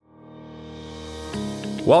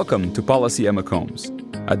Welcome to Policy at McCombs,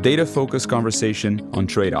 a data-focused conversation on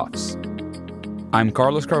trade-offs. I'm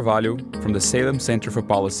Carlos Carvalho from the Salem Center for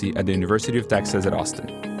Policy at the University of Texas at Austin.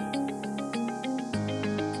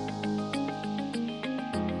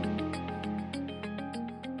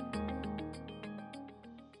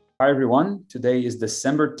 Hi, everyone. Today is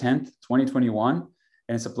December 10th, 2021,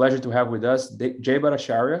 and it's a pleasure to have with us Jay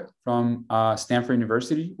Bhattacharya from Stanford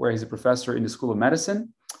University, where he's a professor in the School of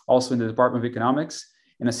Medicine, also in the Department of Economics,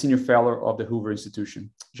 and a senior fellow of the Hoover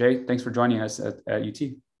Institution. Jay, thanks for joining us at UT.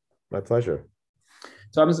 My pleasure.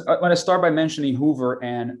 So I want to start by mentioning Hoover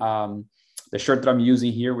and the shirt that I'm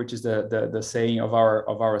using here, which is the saying of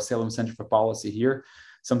our Salem Center for Policy here,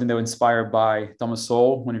 something that was inspired by Thomas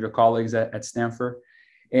Sowell, one of your colleagues at Stanford,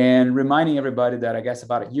 and reminding everybody that I guess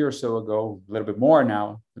about a year or so ago, a little bit more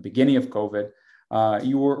now, the beginning of COVID,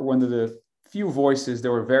 you were one of the few voices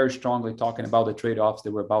that were very strongly talking about the trade-offs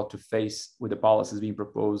that we're about to face with the policies being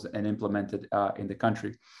proposed and implemented in the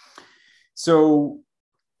country. So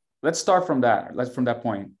let's start from that. From that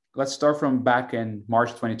point. Let's start from back in March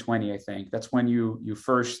 2020, I think. That's when you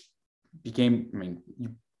first became,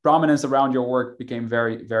 prominence around your work became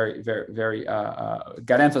very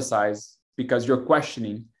got emphasized because you're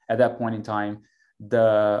questioning at that point in time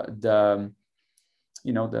the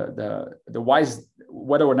wise,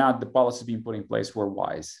 whether or not the policies being put in place were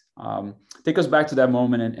wise. Take us back to that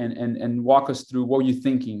moment and walk us through what were you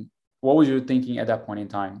thinking. What was your thinking at that point in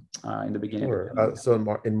time in the beginning? Sure. So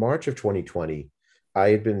in March of 2020, I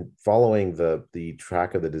had been following the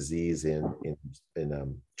track of the disease in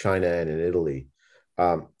China and in Italy,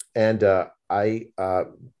 there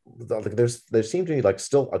seemed to be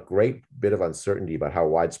still a great bit of uncertainty about how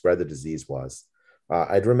widespread the disease was.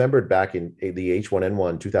 I'd remembered back in the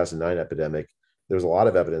H1N1 2009 epidemic, there was a lot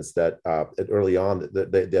of evidence that early on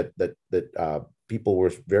that people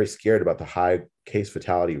were very scared about the high case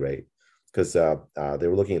fatality rate because they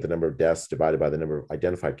were looking at the number of deaths divided by the number of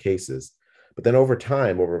identified cases. But then over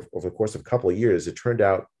time, over the course of a couple of years, it turned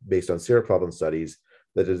out, based on seroprevalence studies,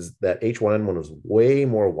 that H1N1 was way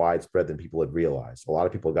more widespread than people had realized. A lot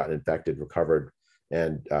of people got infected, recovered,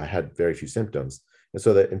 and had very few symptoms. And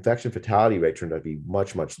so the infection fatality rate turned out to be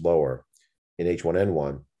much, much lower in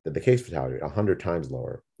H1N1 than the case fatality rate, 100 times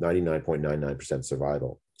lower, 99.99%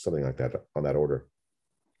 survival, something like that on that order.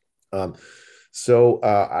 I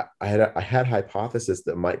had hypothesis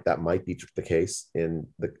that might be the case in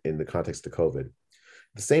the context of COVID.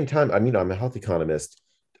 At the same time, I'm a health economist.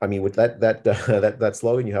 With that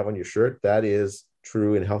slogan you have on your shirt, that is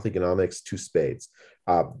true in health economics to spades.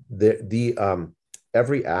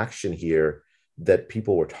 Every action here that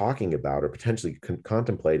people were talking about or potentially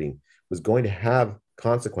contemplating was going to have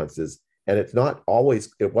consequences, and it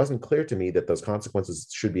wasn't clear to me that those consequences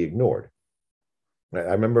should be ignored. I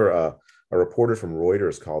remember a reporter from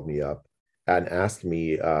Reuters called me up and asked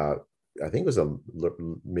me, I think it was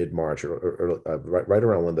mid-March or right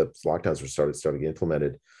around when the lockdowns were started getting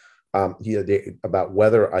implemented, about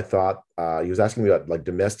whether I thought, he was asking me about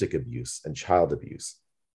domestic abuse and child abuse.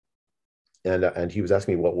 And he was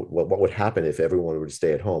asking me what would happen if everyone were to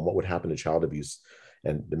stay at home. What would happen to child abuse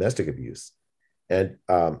and domestic abuse? And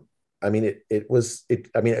actually it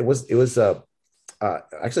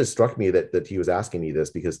struck me that he was asking me this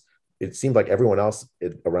because it seemed like everyone else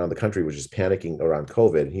around the country was just panicking around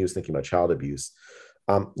COVID, and he was thinking about child abuse.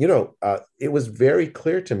 It was very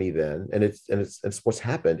clear to me then, and it's what's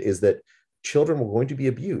happened is that children were going to be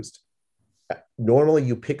abused. Normally,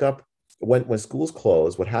 you pick up when schools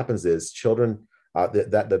close. What happens is children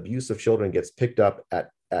that the abuse of children gets picked up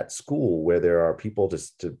at school, where there are people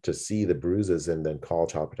to see the bruises and then call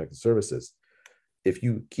Child Protective Services. If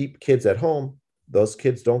you keep kids at home, those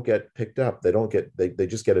kids don't get picked up. They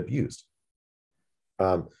just get abused.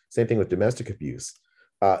 Same thing with domestic abuse.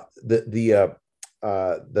 I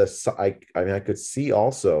could see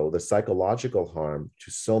also the psychological harm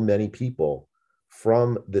to so many people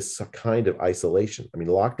from this kind of isolation.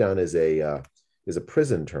 Lockdown is a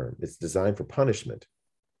prison term. It's designed for punishment.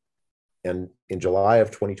 And in July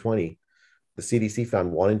of 2020, the CDC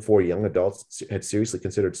found 1 in 4 young adults had seriously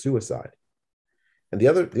considered suicide. And the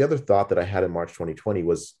other thought that I had in March 2020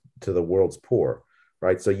 was to the world's poor,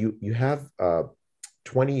 right? So you have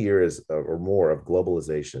 20 years or more of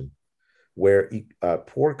globalization, where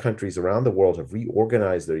poor countries around the world have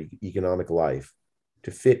reorganized their economic life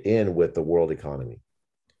to fit in with the world economy.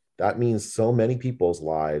 That means so many people's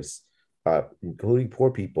lives, including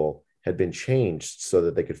poor people, had been changed so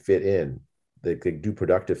that they could fit in. They could do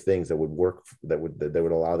productive things that would work, that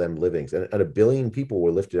would allow them livings. And 1 billion people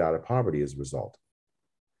were lifted out of poverty as a result.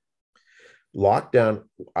 Lockdown,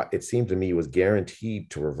 it seemed to me, was guaranteed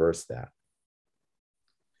to reverse that.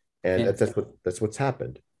 And And that's what's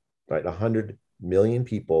happened, right? 100 million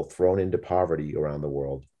people thrown into poverty around the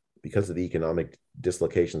world because of the economic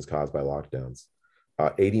dislocations caused by lockdowns.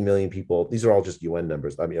 80 million people, these are all just UN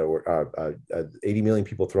numbers. I mean, 80 million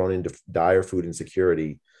people thrown into dire food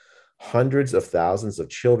insecurity, hundreds of thousands of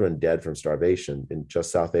children dead from starvation in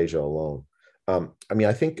just South Asia alone. I mean,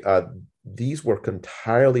 I think these were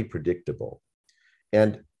entirely predictable.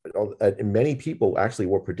 And many people actually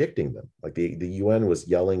were predicting them. Like the UN was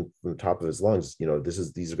yelling from the top of his lungs,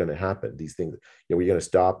 these are going to happen. These things, we're going to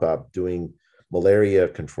stop doing malaria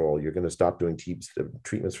control. You're going to stop doing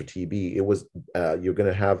treatments for TB. It was you're going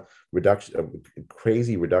to have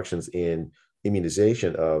crazy reductions in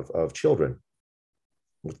immunization of children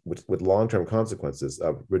with long-term consequences.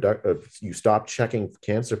 You stop checking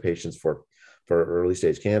cancer patients for early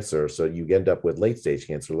stage cancer, so you end up with late stage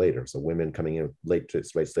cancer later. So women coming in with late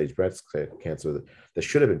stage breast cancer that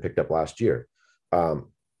should have been picked up last year. All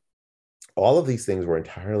of these things were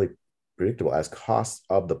entirely predictable as costs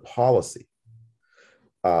of the policy.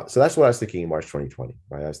 So that's what I was thinking in March 2020.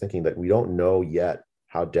 Right, I was thinking that we don't know yet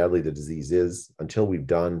how deadly the disease is until we've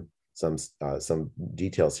done some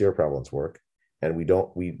detailed seroprevalence work, and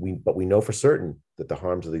but we know for certain that the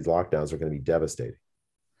harms of these lockdowns are going to be devastating.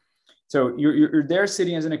 So you're there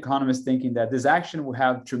sitting as an economist thinking that this action will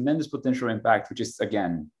have tremendous potential impact, which is,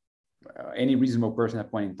 again, any reasonable person at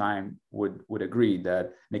that point in time would agree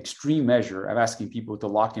that an extreme measure of asking people to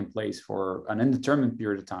lock in place for an indeterminate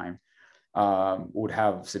period of time would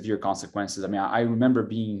have severe consequences. I mean, I remember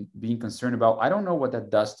being concerned about, I don't know what that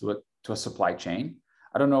does to a supply chain.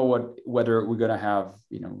 I don't know whether we're going to have,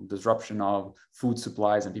 disruption of food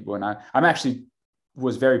supplies and people. And I'm actually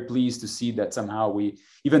was very pleased to see that somehow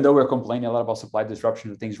even though we're complaining a lot about supply disruption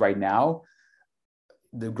of things right now,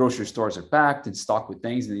 the grocery stores are packed and stocked with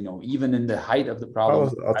things. And, even in the height of the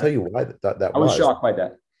problem, I'll tell you why that I was shocked by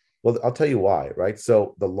that. Well, I'll tell you why, right?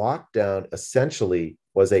 So the lockdown essentially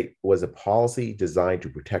was a policy designed to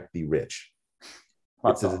protect the rich.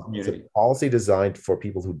 It's a policy designed for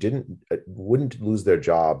people who wouldn't lose their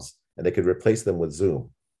jobs, and they could replace them with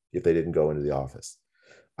Zoom if they didn't go into the office.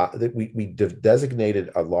 We designated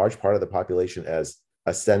a large part of the population as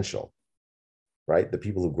essential, right? The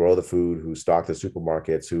people who grow the food, who stock the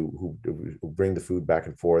supermarkets, who bring the food back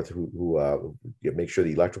and forth, who make sure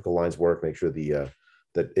the electrical lines work, make sure the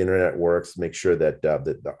internet works, make sure that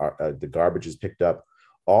the garbage is picked up.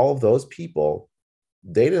 All of those people,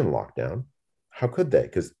 they didn't lock down. How could they?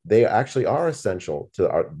 Because they actually are essential to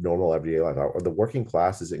our normal everyday life. The working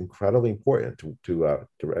class is incredibly important to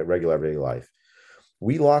regular everyday life.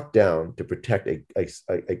 We locked down to protect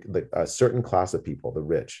a certain class of people, the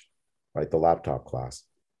rich, right? The laptop class.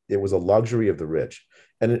 It was a luxury of the rich.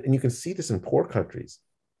 And you can see this in poor countries.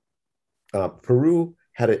 Peru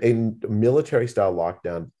had a military style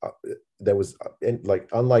lockdown that was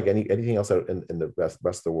unlike anything else in the rest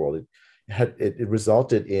of the world. It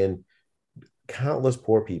resulted in countless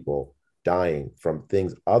poor people dying from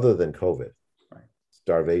things other than COVID, right?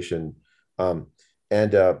 Starvation.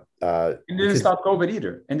 And it didn't stop COVID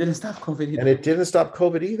either. And it didn't stop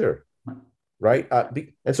COVID either. Right.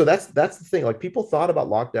 And so that's the thing. Like, people thought about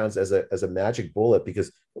lockdowns as a magic bullet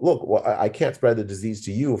because, look, well, I can't spread the disease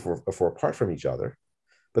to you if we're apart from each other.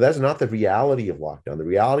 But that's not the reality of lockdown. The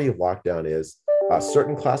reality of lockdown is a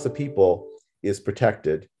certain class of people is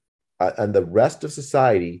protected, and the rest of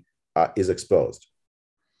society is exposed.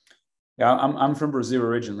 Yeah, I'm from Brazil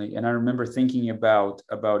originally, and I remember thinking about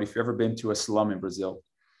if you've ever been to a slum in Brazil,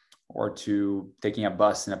 or to taking a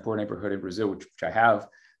bus in a poor neighborhood in Brazil, which I have,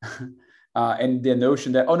 and the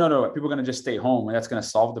notion that, oh no, people are going to just stay home and that's going to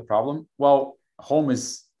solve the problem. Well, home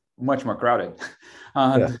is much more crowded.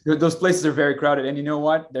 Those places are very crowded, and you know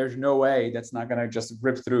what? There's no way that's not going to just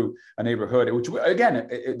rip through a neighborhood. Which,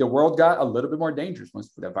 again, the world got a little bit more dangerous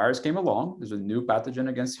once the virus came along. There's a new pathogen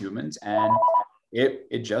against humans, and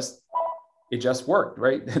it just worked,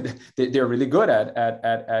 right? They're really good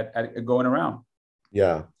at going around.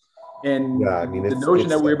 Yeah. And I mean, the notion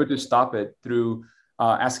that we're able to stop it through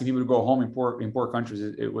asking people to go home in poor countries,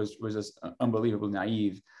 it was just unbelievably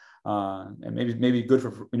naive. And maybe good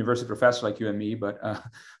for university professors like you and me, but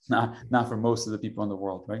not for most of the people in the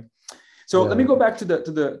world, right? So let me go back to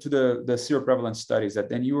the seroprevalence studies. That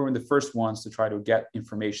then you were one of the first ones to try to get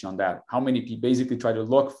information on that. How many people basically try to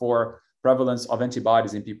look for prevalence of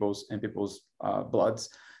antibodies in people's bloods,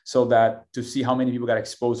 so that to see how many people got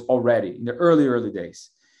exposed already in the early days.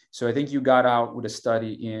 So I think you got out with a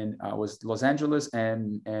study in was Los Angeles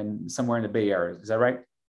and somewhere in the Bay Area. Is that right?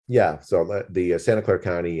 Yeah. So the Santa Clara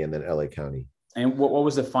County and then LA County. And what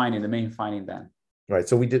was the main finding then? Right.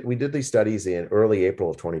 So we did these studies in early April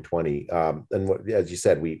of 2020, and as you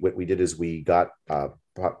said, what we did is we got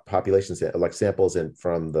populations like samples in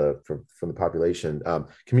from the population,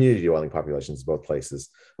 community dwelling populations, both places,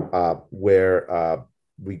 where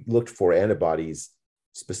we looked for antibodies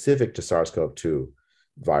specific to SARS-CoV-2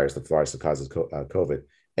 virus, the virus that causes COVID.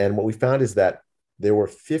 And what we found is that there were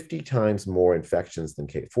 50 times more infections than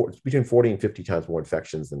between 40 and 50 times more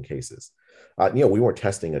infections than cases. We weren't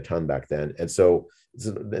testing a ton back then. And so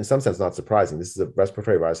in some sense, not surprising. This is a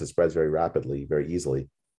respiratory virus that spreads very rapidly, very easily,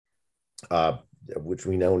 which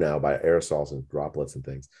we know now by aerosols and droplets and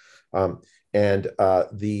things. The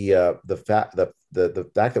fact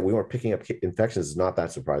that we weren't picking up infections is not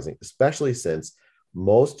that surprising, especially since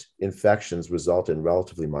most infections result in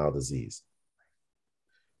relatively mild disease.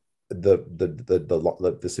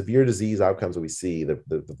 The severe disease outcomes that we see, the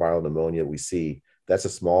viral pneumonia we see, that's a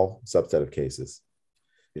small subset of cases.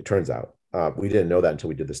 It turns out we didn't know that until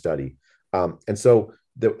we did the study, and so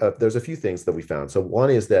there's a few things that we found. So one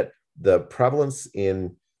is that the prevalence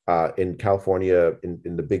in California,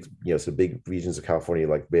 in the big big regions of California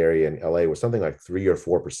like Bay Area and LA, was something like 3 or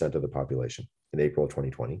 4% of the population in April of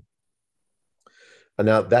 2020. And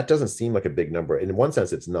now that doesn't seem like a big number. In one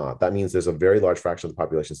sense, it's not. That means there's a very large fraction of the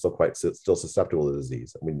population still susceptible to the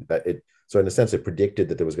disease. I mean, so in a sense, it predicted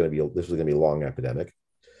that this was going to be a long epidemic.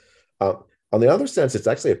 On the other sense, it's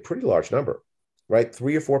actually a pretty large number, right?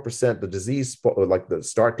 3 or 4%. The disease, like the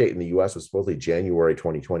start date in the U.S. was supposedly January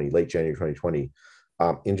 2020, late January 2020.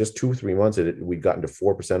 In just 2 or 3 months, we'd gotten to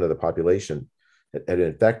 4% of the population had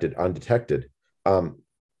infected undetected in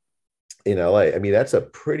LA. I mean, that's a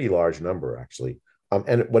pretty large number, actually.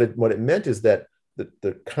 And what it meant is that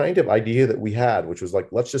the kind of idea that we had, which was like,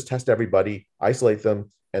 let's just test everybody, isolate them,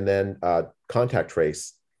 and then contact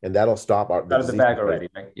trace, and that'll stop the out of the bag already,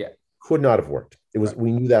 right? Yeah, could not have worked. It was,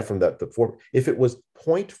 we knew that from the 4. If it was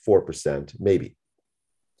 0.4%, maybe,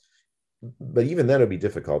 but even then it'd be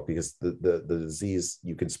difficult because the disease,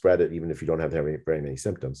 you can spread it even if you don't have very many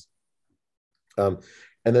symptoms.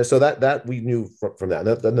 And then so that we knew from that.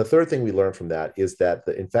 And then the third thing we learned from that is that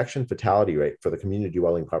the infection fatality rate for the community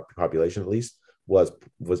dwelling population, at least, was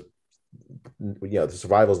the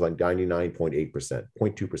survival is like 99.8%,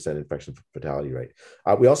 0.2% infection fatality rate.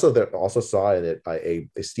 We also saw in it a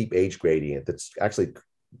steep age gradient that's actually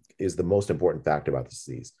is the most important fact about the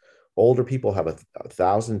disease. Older people have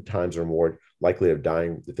 1,000 times or more likelihood of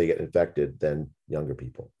dying if they get infected than younger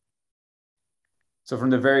people. So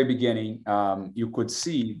from the very beginning, you could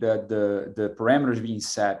see that the parameters being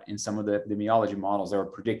set in some of the epidemiology models that were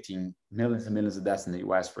predicting millions and millions of deaths in the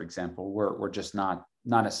U.S., for example, were just not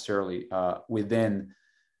necessarily within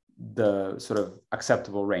the sort of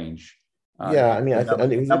acceptable range. Yeah, I mean, the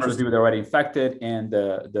numbers of people that were already infected and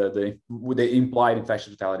the implied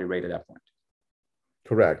infection fatality rate at that point.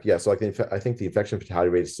 Correct. Yeah. So I think the infection fatality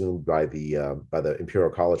rate assumed by the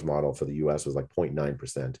Imperial College model for the U.S. was like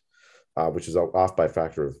 0.9%. Which is off by a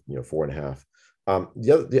factor of 4.5.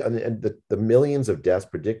 The millions of deaths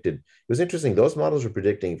predicted. It was interesting. Those models were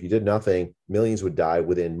predicting if you did nothing, millions would die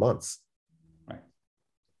within months. Right.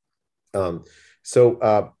 I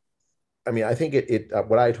mean, I think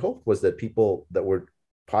what I had hoped was that people that were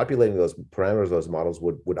populating those parameters, those models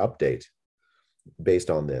would update based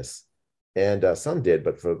on this, and some did,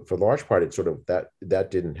 but for large part, it sort of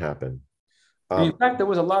that didn't happen. In fact, there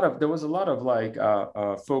was a lot of like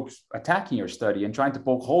folks attacking your study and trying to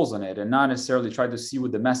poke holes in it, and not necessarily try to see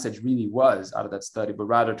what the message really was out of that study, but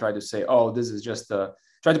rather try to say, "Oh, this is just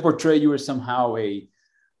try to portray you as somehow a,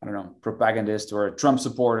 I don't know, propagandist or a Trump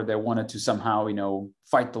supporter that wanted to somehow,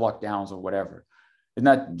 fight the lockdowns or whatever." And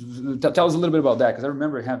that tell us a little bit about that, because I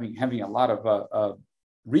remember having a lot of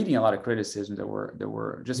reading a lot of criticism that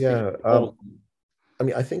were just I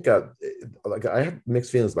mean, I think like I have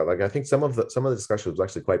mixed feelings about it. Like I think some of the discussion was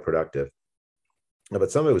actually quite productive, but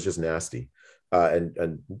some of it was just nasty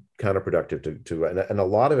and counterproductive and a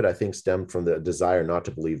lot of it I think stemmed from the desire not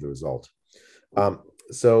to believe the result. Let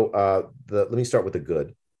me start with the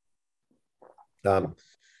good.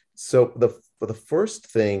 So the first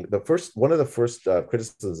thing, one of the first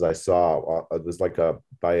criticisms I saw was like I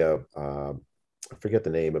forget the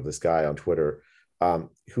name of this guy on Twitter.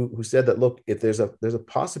 Who said that, look, if there's a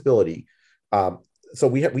possibility, so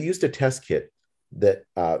we used a test kit that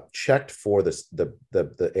checked for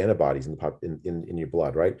the antibodies in your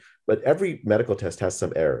blood, right? But every medical test has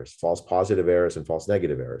some errors, false positive errors and false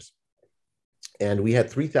negative errors. And we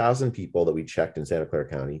had 3,000 people that we checked in Santa Clara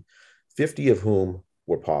County, 50 of whom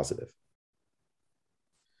were positive.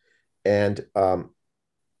 And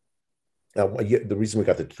The reason we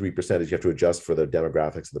got the 3% is you have to adjust for the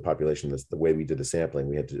demographics of the population. That's the way we did the sampling.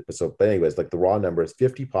 We had to, so, but anyways, like the raw number is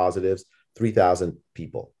 50 positives, 3,000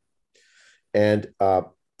 people. And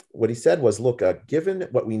what he said was, look, given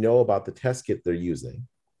what we know about the test kit they're using,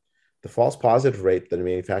 the false positive rate that the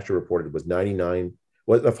manufacturer reported was 99.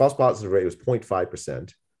 Well, the false positive rate was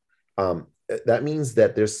 0.5%. That means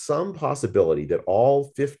that there's some possibility that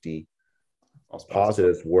all 50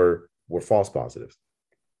 positives were false positives.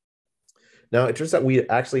 Now, it turns out we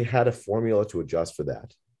actually had a formula to adjust for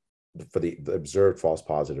that, for the observed false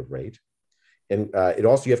positive rate. And it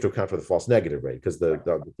also, you have to account for the false negative rate, because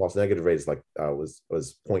the false negative rate is like was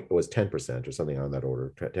 10% or something on that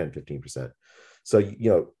order, 10, 15%. So,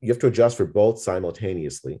 you have to adjust for both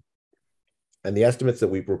simultaneously. And the estimates that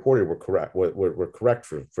we reported were correct, were correct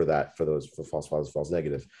for that, for those, for false positives, false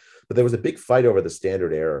negatives. But there was a big fight over the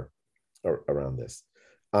standard error around this.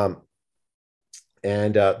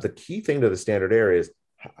 And the key thing to the standard error is,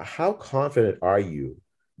 how confident are you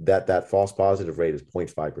that that false positive rate is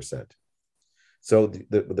 0.5%? So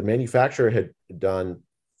the manufacturer had done,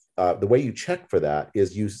 the way you check for that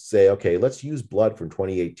is you say, okay, let's use blood from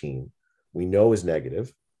 2018, we know is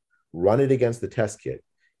negative, run it against the test kit.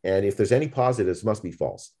 And if there's any positives, it must be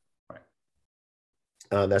false. Right.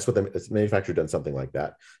 That's what the manufacturer done, something like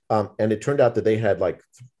that. And it turned out that they had like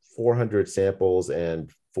 400 samples,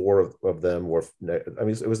 and 4 of them were, I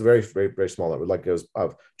mean, it was a very, very, very small number. Like it was,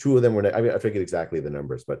 2 of them were, I mean, I forget exactly the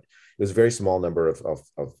numbers, but it was a very small number of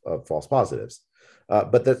false positives.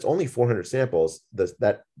 But that's only 400 samples.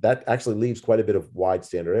 That actually leaves quite a bit of wide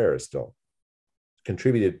standard error still,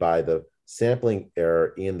 contributed by the sampling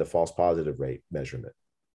error in the false positive rate measurement.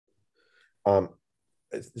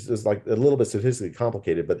 It's like a little bit statistically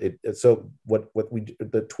complicated, but so what we,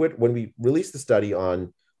 when we released the study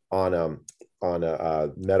on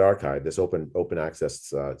medRxiv, this open access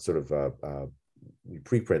sort of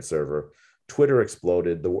preprint server, Twitter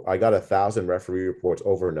exploded. I got 1,000 referee reports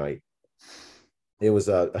overnight. It was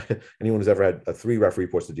anyone who's ever had 3 referee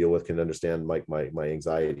reports to deal with can understand my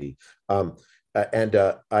anxiety. But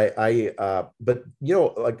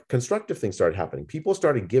like constructive things started happening. People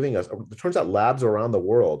started giving us, it turns out labs around the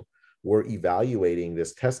world were evaluating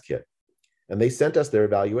this test kit, and they sent us their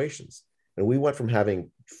evaluations. And we went from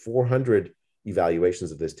having 400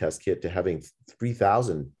 evaluations of this test kit to having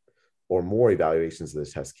 3,000 or more evaluations of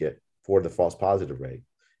this test kit for the false positive rate.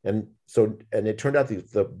 And so, and it turned out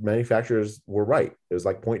the manufacturers were right. It was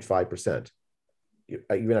like 0.5%,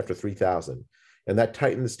 even after 3,000. And that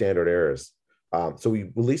tightened the standard errors. So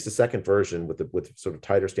we released a second version with sort of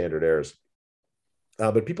tighter standard errors,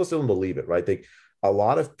 but people still don't believe it, right? A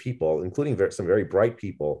lot of people, including some very bright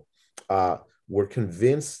people, were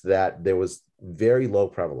convinced that there was very low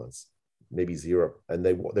prevalence, maybe 0, and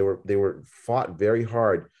they were fought very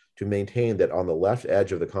hard to maintain that on the left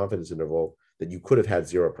edge of the confidence interval that you could have had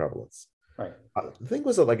 0 prevalence. Right. The thing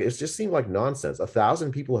was that, like, it just seemed like nonsense.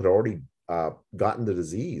 1,000 people had already gotten the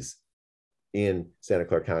disease in Santa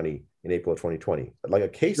Clara County in April of 2020, like a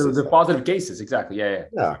case. The positive cases, exactly. Yeah.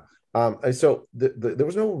 And so there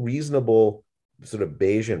was no reasonable sort of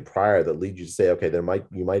Bayesian prior that leads you to say, okay,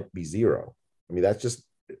 you might be 0. I mean, that's just,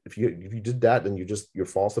 if you did that, then you're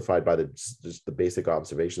falsified by just the basic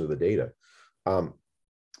observation of the data.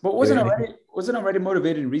 But wasn't already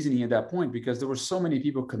motivated reasoning at that point, because there were so many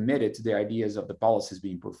people committed to the ideas of the policies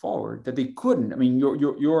being put forward that they couldn't. I mean,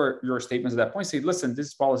 your statements at that point say, listen,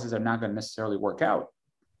 these policies are not going to necessarily work out.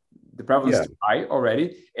 The prevalence is high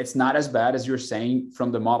already. It's not as bad as you're saying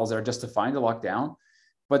from the models that are justifying the lockdown.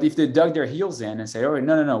 But if they dug their heels in and say, "Oh,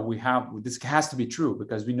 no, this has to be true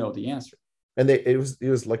because we know the answer." And it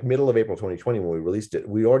was like middle of April 2020 when we released it.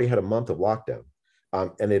 We already had a month of lockdown,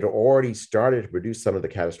 and it already started to produce some of the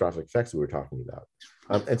catastrophic effects we were talking about.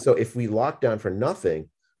 And so if we lock down for nothing,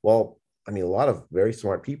 well, I mean, a lot of very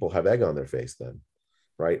smart people have egg on their face then,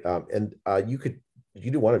 right? And you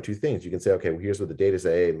do one of 2 things. You can say, okay, well, here's what the data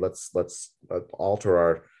say. Let's alter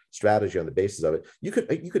our strategy on the basis of it.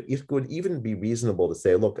 It would even be reasonable to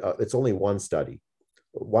say, look, it's only 1 study.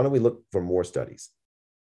 Why don't we look for more studies?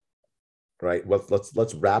 Right. Well,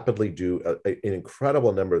 let's rapidly do an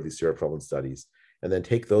incredible number of these seroprevalence studies, and then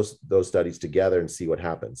take those studies together and see what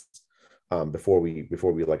happens before we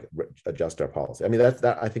like adjust our policy. I mean,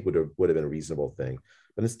 that I think would have been a reasonable thing.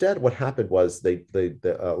 But instead, what happened was a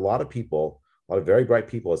lot of very bright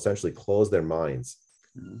people essentially closed their minds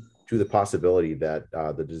to the possibility that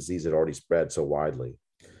the disease had already spread so widely.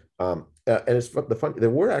 And it's there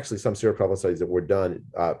were actually some seroprevalence studies that were done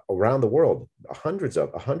around the world. Hundreds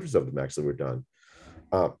of them actually were done.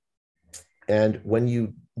 And when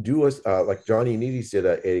you do like John Ioannidis did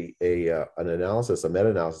a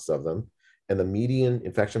meta-analysis of them, And the median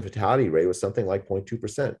infection fatality rate was something like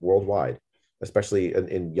 0.2% worldwide, especially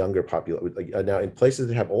in younger populations. Now, in places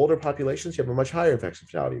that have older populations, you have a much higher infection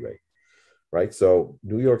fatality rate, right? So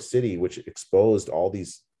New York City, which exposed all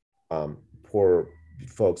these poor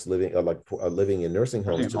folks living in nursing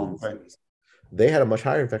homes to the disease, they had a much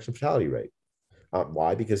higher infection fatality rate.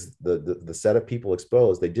 Why? Because the set of people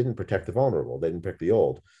exposed, they didn't protect the vulnerable, they didn't protect the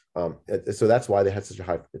old. So that's why they had such a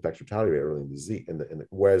high infection fatality rate early in the disease.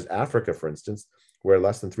 Whereas Africa, for instance, where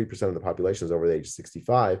less than 3% of the population is over the age of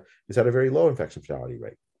 65, has had a very low infection fatality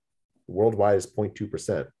rate. Worldwide is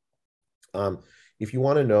 0.2%. If you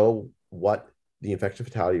want to know what the infection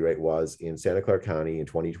fatality rate was in Santa Clara County in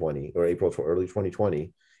 2020 or early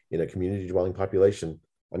 2020 in a community dwelling population,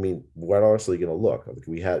 I mean, where else are you going to look?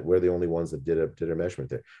 We're the only ones that did a measurement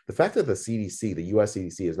there. The fact that the CDC, the US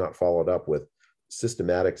CDC, has not followed up with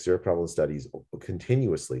systematic seroprevalence studies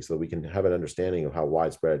continuously so that we can have an understanding of how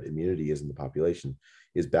widespread immunity is in the population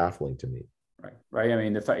is baffling to me. Right. I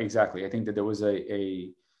mean, exactly. I think that there was a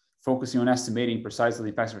focusing on estimating precisely the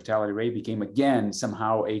infection fatality rate became again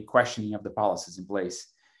somehow a questioning of the policies in place.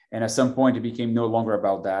 And at some point, it became no longer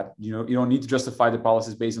about that. You don't need to justify the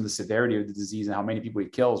policies based on the severity of the disease and how many people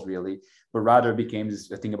it kills, really, but rather it became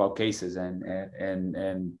a thing about cases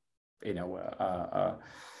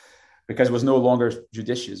because it was no longer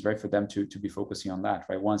judicious, right, for them to be focusing on that,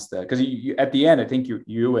 right? Because at the end, I think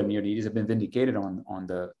you and Ioannidis have been vindicated on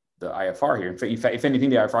the IFR here. In fact, if anything,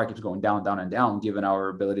 the IFR keeps going down, down, and down, given our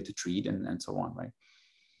ability to treat and so on, right?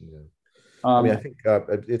 Yeah. I mean, I think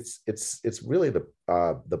it's really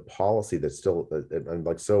the policy that's still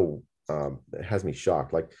has me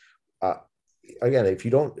shocked. Like, again, if you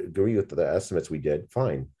don't agree with the estimates we did,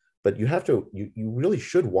 fine, but you really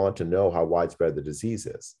should want to know how widespread the disease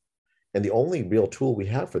is, and the only real tool we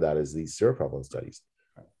have for that is these seroprevalence studies.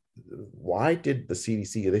 Why did the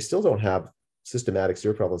CDC? They still don't have systematic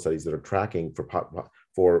seroprevalence studies that are tracking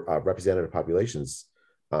for representative populations.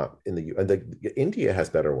 India has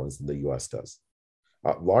better ones than the U.S. does.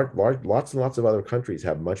 Lots and lots of other countries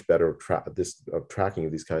have much better tracking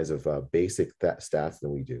of these kinds of basic stats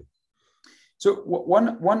than we do. So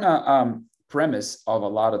one premise of a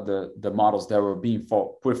lot of the models that were being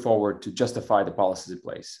put forward to justify the policies in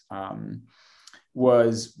place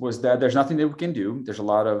was that there's nothing that we can do. There's a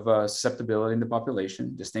lot of susceptibility in the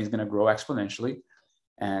population. This thing's going to grow exponentially.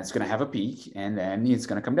 And it's going to have a peak, and then it's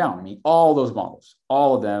going to come down. I mean, all those models,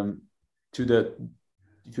 all of them,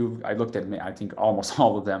 I looked at, I think almost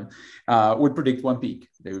all of them would predict one peak.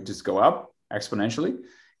 They would just go up exponentially,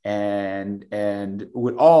 and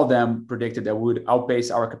with all of them predicted that we would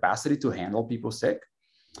outpace our capacity to handle people sick,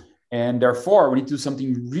 and therefore we need to do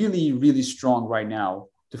something really, really strong right now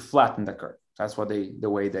to flatten the curve. That's what the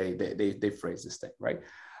way they phrase this thing, right?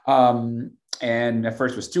 And at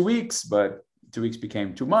first it was 2 weeks, but 2 weeks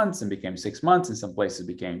became 2 months and became 6 months. In some places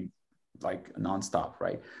became like nonstop,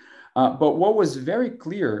 right? But what was very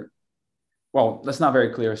clear, well, that's not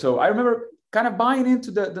very clear. So I remember kind of buying into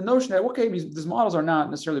the notion that, okay, these models are not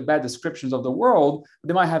necessarily bad descriptions of the world, but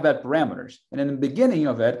they might have bad parameters. And in the beginning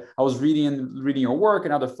of it, I was reading your work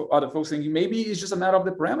and other folks thinking maybe it's just a matter of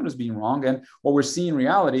the parameters being wrong. And what we're seeing in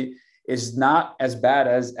reality is not as bad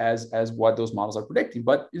as what those models are predicting,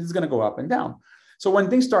 but it's going to go up and down. So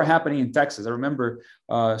when things start happening in Texas, I remember,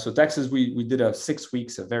 so Texas, we did a 6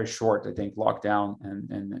 weeks, a very short, I think, lockdown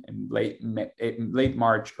and late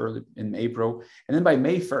March, early in April. And then by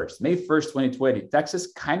May 1st, 2020,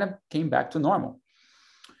 Texas kind of came back to normal.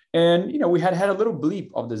 And, we had a little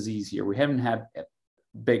bleep of disease here. We haven't had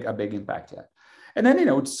a big impact yet. And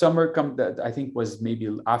then, summer I think was maybe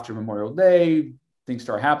after Memorial Day, things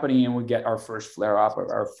start happening and we get our first flare up,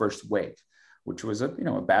 our first wave, which was a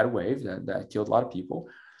bad wave that killed a lot of people.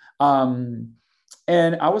 And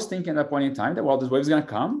I was thinking at that point in time that, well, this wave is going to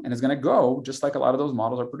come and it's going to go just like a lot of those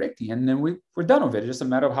models are predicting. And then we're done with it. It's just a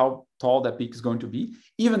matter of how tall that peak is going to be.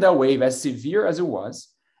 Even that wave, as severe as it was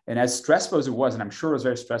and as stressful as it was, and I'm sure it was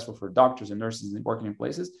very stressful for doctors and nurses working in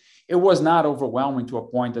places, it was not overwhelming to a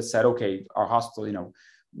point that said, okay, our hospital,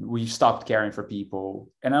 we stopped caring for people.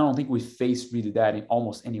 And I don't think we faced really that in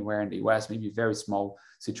almost anywhere in the US, maybe very small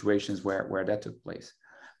situations where that took place.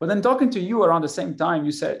 But then talking to you around the same time,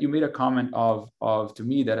 you made a comment to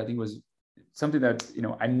me that I think was something that,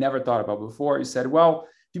 I never thought about before. You said, well,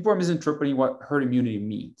 people are misinterpreting what herd immunity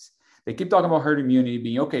means. They keep talking about herd immunity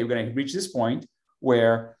being, okay, we're going to reach this point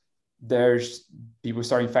where there's people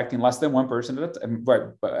start infecting less than one person,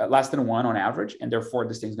 but less than one on average. And therefore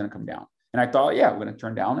this thing's going to come down. And I thought, yeah, we're going to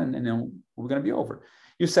turn down and then we're going to be over.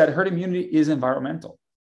 You said herd immunity is environmental.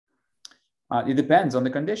 It depends on the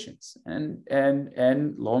conditions. And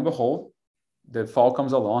lo and behold, the fall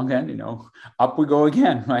comes along, and up we go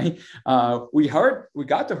again, right? We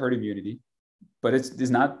got to herd immunity, but it's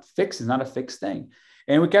not fixed. It's not a fixed thing.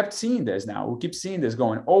 And we kept seeing this now. We keep seeing this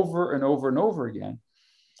going over and over and over again.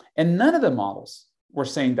 And none of the models were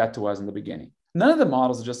saying that to us in the beginning. None of the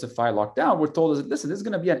models that justify lockdown were told us, listen, this is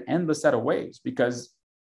going to be an endless set of waves because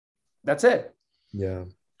that's it. Yeah.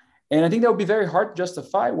 And I think that would be very hard to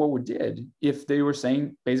justify what we did if they were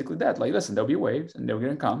saying basically that, like, listen, there'll be waves and they're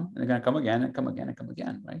going to come and they're going to come again and come again and come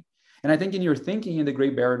again, right? And I think in your thinking in the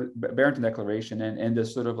Great Barrington Declaration and the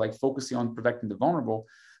sort of like focusing on protecting the vulnerable,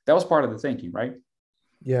 that was part of the thinking, right?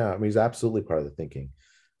 Yeah, I mean, it's absolutely part of the thinking.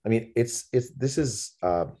 I mean, this is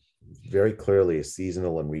very clearly a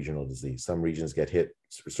seasonal and regional disease. Some regions get hit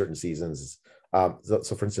for certain seasons. So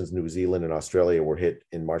for instance, New Zealand and Australia were hit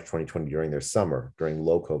in March 2020 during their summer, during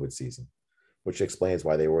low COVID season, which explains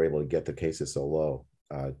why they were able to get the cases so low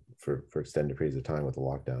for extended periods of time with the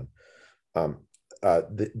lockdown. And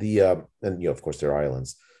of course, they're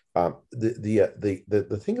islands.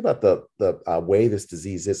 The thing about the way this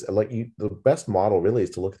disease is, the best model really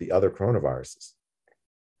is to look at the other coronaviruses.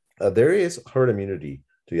 There is herd immunity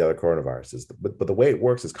to the other coronaviruses, but the way it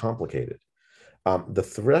works is complicated. The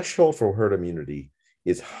threshold for herd immunity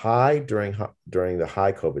is high during the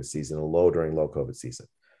high COVID season and low during low COVID season.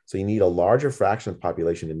 So you need a larger fraction of the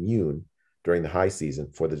population immune during the high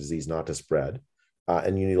season for the disease not to spread,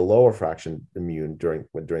 and you need a lower fraction immune during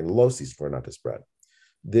the low season for it not to spread.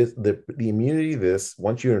 The immunity of this,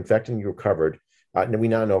 once you're infected and you're covered, and we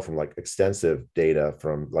now know from like extensive data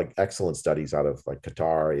from like excellent studies out of like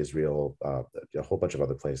Qatar, Israel, a whole bunch of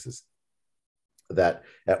other places, that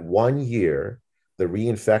at 1 year, the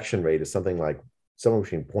reinfection rate is somewhere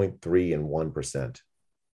between 0.3 and 1%.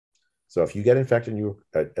 So if you get infected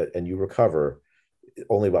and you recover,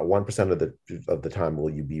 only about 1% of the time will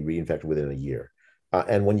you be reinfected within a year.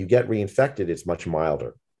 And when you get reinfected, it's much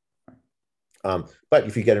milder. But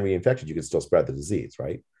if you get reinfected, you can still spread the disease,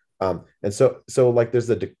 right? And so like there's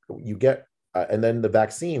and then the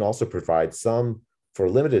vaccine also provides for a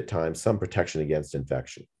limited time, some protection against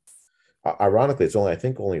infection. Ironically, it's only a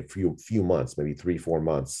few months, maybe 3-4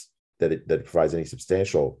 months that it provides any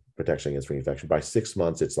substantial protection against reinfection. By 6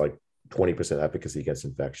 months, it's like 20% efficacy against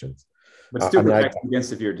infections. But still protects against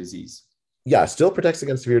severe disease. Yeah, still protects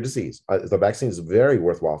against severe disease. The vaccine is very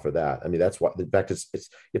worthwhile for that. I mean, that's why, in fact,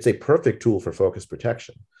 it's a perfect tool for focused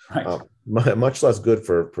protection, right. Much less good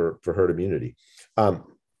for herd immunity.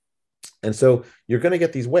 And so you're going to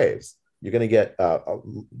get these waves. You're going to get,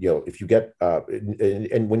 if you get,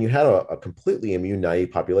 and when you had a completely immune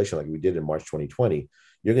naive population like we did in March 2020,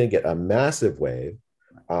 you're going to get a massive wave,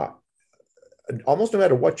 almost no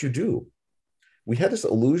matter what you do. We had this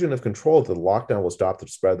illusion of control that the lockdown will stop the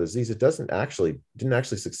spread of the disease. It didn't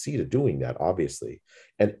actually succeed at doing that, obviously.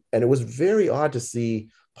 And it was very odd to see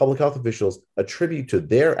public health officials attribute to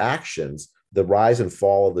their actions the rise and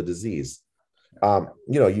fall of the disease. Then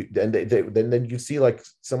you see like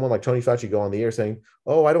someone like Tony Fauci go on the air saying,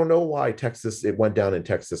 "Oh, I don't know why it went down in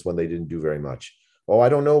Texas when they didn't do very much. Oh, I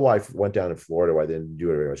don't know why it went down in Florida, why they didn't do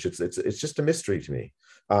it very much. It's just a mystery to me."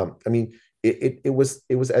 I mean, it was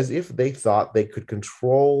as if they thought they could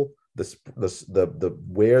control the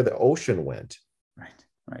where the ocean went. Right.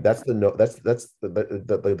 That's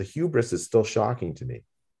the hubris is still shocking to me.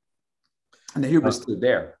 And the hubris is still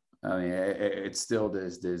there. I mean, it's still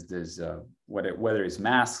this whether it's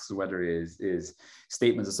masks, whether it is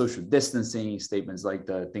statements of social distancing, statements like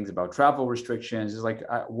the things about travel restrictions. It's like,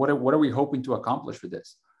 what are we hoping to accomplish with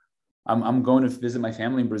this? I'm going to visit my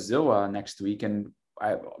family in Brazil next week, and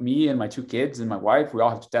me and my 2 kids and my wife, we all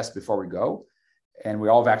have to test before we go, and we're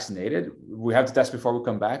all vaccinated. We have to test before we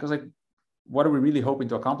come back. I was like, what are we really hoping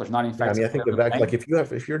to accomplish? Not in fact. I mean, I think like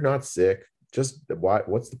if you're not sick, just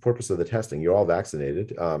what's the purpose of the testing? You're all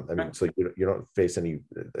vaccinated. So you don't face any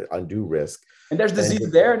undue risk. And there's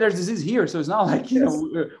disease there, and there's disease here. So it's not like,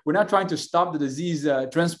 we're not trying to stop the disease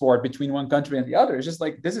transport between one country and the other. It's just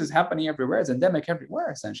like, this is happening everywhere. It's endemic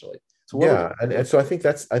everywhere, essentially. So and so I think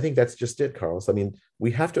that's just it, Carlos. I mean,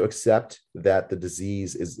 we have to accept that the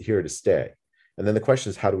disease is here to stay. And then the question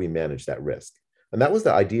is, how do we manage that risk? And that was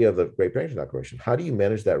the idea of the Great Barrington Declaration. How do you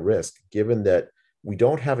manage that risk, given that we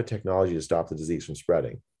don't have a technology to stop the disease from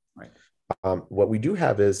spreading? Right. What we do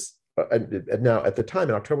have is, now at the time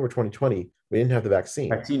in October 2020, we didn't have the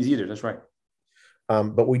vaccines either. That's right.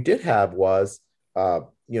 But we did have was,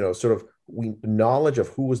 knowledge of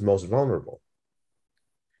who was most vulnerable.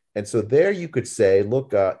 And so there you could say,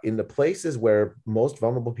 look, in the places where most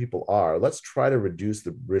vulnerable people are, let's try to reduce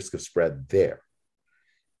the risk of spread there,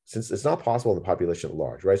 since it's not possible in the population at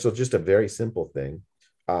large, right? So just a very simple thing.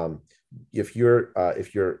 If you're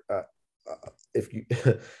if you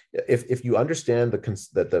if you understand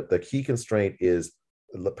that the key constraint is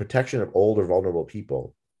the protection of old or vulnerable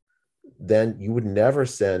people, then you would never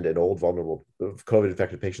send an old, vulnerable,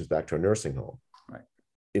 COVID-infected patients back to a nursing home, Right.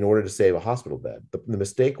 in order to save a hospital bed. The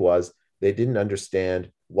mistake was they didn't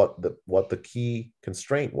understand what the key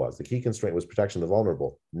constraint was. The key constraint was protection of the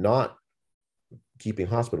vulnerable, not keeping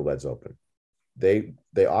hospital beds open. They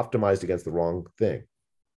optimized against the wrong thing.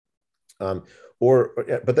 But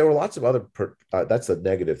there were lots of other. That's a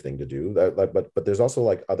negative thing to do. But there's also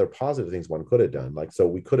like other positive things one could have done. Like, so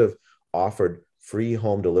we could have offered free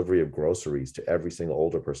home delivery of groceries to every single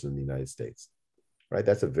older person in the United States, right?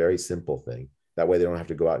 That's a very simple thing. That way they don't have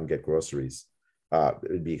to go out and get groceries.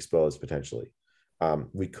 It'd be exposed potentially.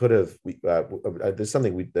 We could have. There's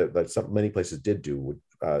something that many places did do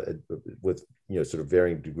with sort of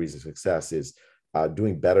varying degrees of success is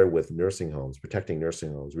doing better with nursing homes, protecting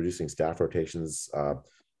nursing homes, reducing staff rotations, a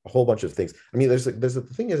whole bunch of things. I mean, the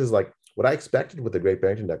thing is like what I expected with the Great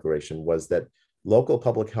Barrington Declaration was that local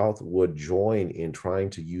public health would join in trying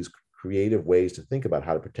to use creative ways to think about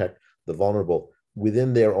how to protect the vulnerable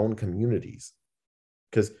within their own communities.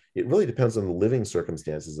 Because it really depends on the living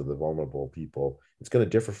circumstances of the vulnerable people. It's going to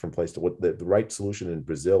differ from place to what the right solution in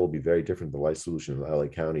Brazil will be very different than the right solution in LA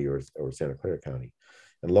County or Santa Clara County.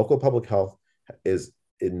 And local public health is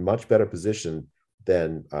in much better position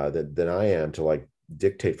than I am to like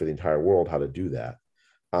dictate for the entire world how to do that.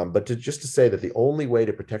 But just to say that the only way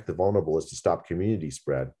to protect the vulnerable is to stop community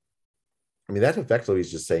spread. I mean, that effectively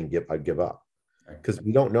is just saying I give up, because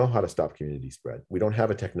we don't know how to stop community spread. We don't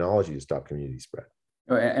have a technology to stop community spread.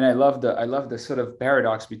 And I love the sort of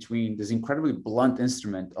paradox between this incredibly blunt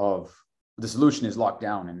instrument of the solution is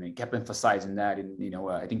lockdown, and they kept emphasizing that. And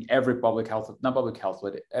I think every not public health,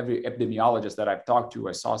 but every epidemiologist that I've talked to,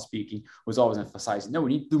 I saw speaking, was always emphasizing, no, we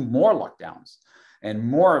need to do more lockdowns and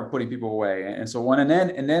more putting people away. And so and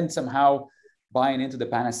then somehow buying into the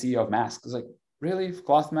panacea of masks. It's like, really,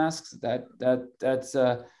 cloth masks? That's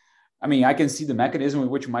I mean, I can see the mechanism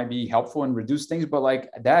which might be helpful and reduce things, but like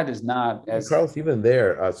that is not as. Carlos, even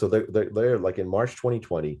there, so they're like in March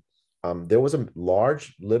 2020, there was a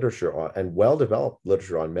large literature and well-developed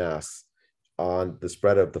literature on masks on the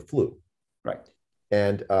spread of the flu. Right.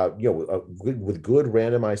 And with good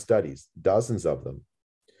randomized studies, dozens of them.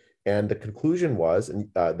 And the conclusion was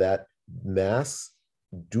that masks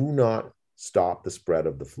do not stop the spread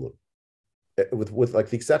of the flu. With like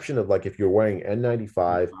the exception of like if you're wearing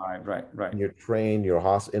N95, right, and you're trained,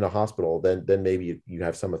 you're in a hospital, then maybe you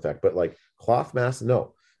have some effect. But like cloth masks,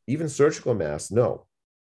 no. Even surgical masks, no.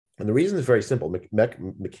 And the reason is very simple,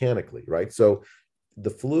 mechanically, right? So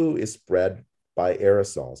the flu is spread by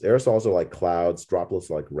aerosols. Aerosols are like clouds,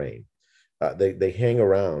 droplets like rain. They hang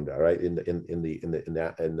around, all right, in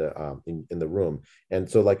the room, and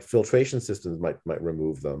so like filtration systems might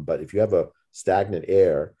remove them. But if you have a stagnant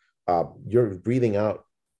air, you're breathing out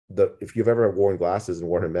if you've ever worn glasses and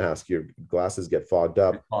worn a mask, your glasses get fogged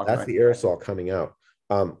up. That's the aerosol coming out,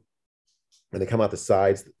 and they come out the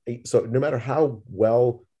sides. So no matter how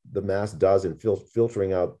well the mask does in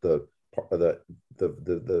filtering out the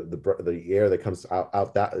air that comes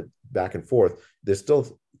out that back and forth, there's still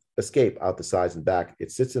escape out the sides and back.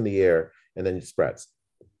 It sits in the air and then it spreads.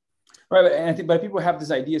 Right, and I think, but people have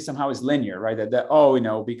this idea somehow is linear, right?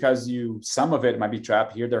 That because some of it might be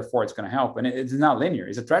trapped here, therefore it's going to help, and it's not linear.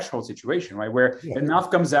 It's a threshold situation, right? Where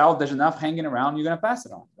enough comes out, there's enough hanging around, you're going to pass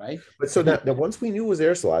it on, right? But so now once we knew it was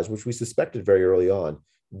aerosolized, which we suspected very early on,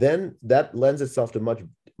 then that lends itself to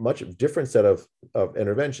much different set of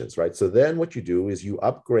interventions, right? So then what you do is you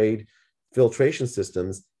upgrade filtration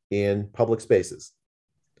systems in public spaces.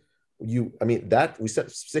 That we spent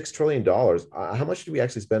 $6 trillion. How much did we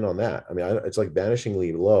actually spend on that? I mean, it's like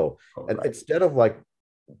vanishingly low. And instead of like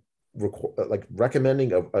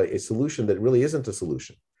recommending a solution that really isn't a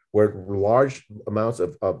solution, where large amounts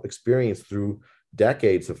of experience through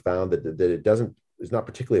decades have found that it is not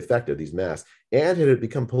particularly effective, these masks, and it had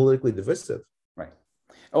become politically divisive. Right.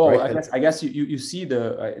 Oh, right? I guess you see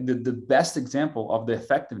the best example of the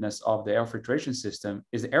effectiveness of the air filtration system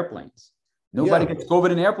is the airplanes. Nobody gets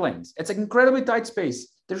COVID in airplanes. It's an incredibly tight space.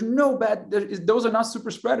 There's no those are not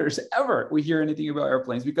super spreaders ever. We hear anything about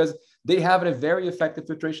airplanes because they have a very effective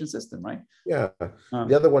filtration system, right? Yeah.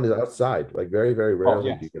 The other one is outside. Like very, very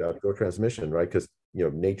rarely do you get outdoor transmission, right? Because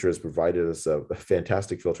nature has provided us a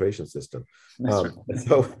fantastic filtration system.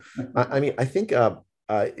 So, I think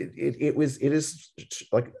it is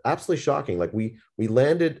like absolutely shocking. Like we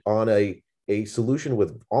landed on a solution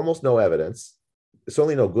with almost no evidence.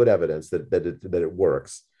 Certainly no good evidence that it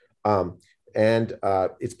works. And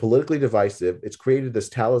it's politically divisive. It's created this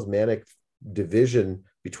talismanic division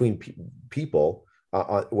between people,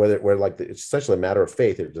 where like it's essentially a matter of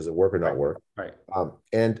faith. Does it work or not work? Right.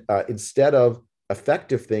 And instead of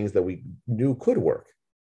effective things that we knew could work,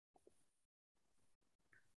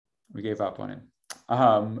 we gave up on it.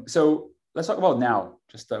 So let's talk about now.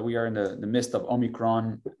 Just we are in the midst of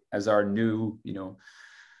Omicron as our new,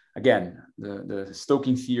 again, the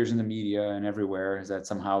stoking fears in the media and everywhere is that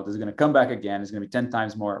somehow this is going to come back again. It's going to be 10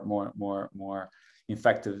 times more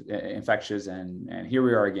infectious, and here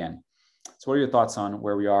we are again. So what are your thoughts on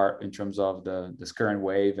where we are in terms of this current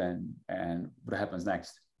wave and what happens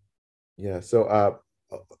next? Yeah. So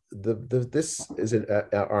this is an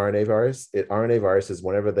RNA virus. RNA viruses,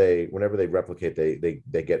 whenever they replicate,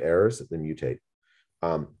 they get errors, they mutate.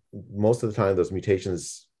 Most of the time, those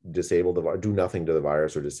mutations disable do nothing to the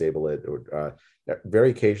virus or disable it. Or very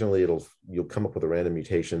occasionally, you'll come up with a random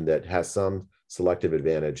mutation that has some selective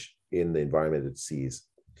advantage in the environment it sees.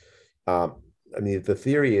 I mean, the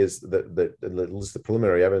theory is that at least the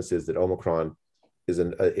preliminary evidence is that Omicron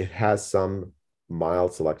it has some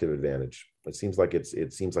mild selective advantage. It seems like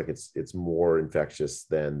it's more infectious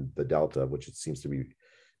than the Delta, which it seems to be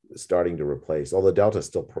starting to replace. Although Delta is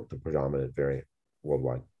still the predominant variant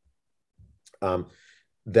worldwide.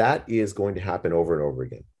 That is going to happen over and over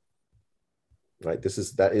again, right?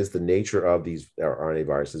 That is the nature of these RNA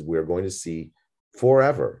viruses. We are going to see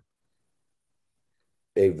forever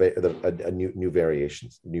a new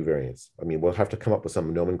variants. I mean, we'll have to come up with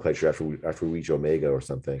some nomenclature after we reach Omega or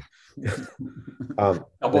something.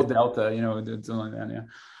 Double Delta, something like that.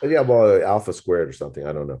 Yeah. Yeah. Well, Alpha squared or something.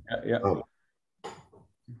 I don't know.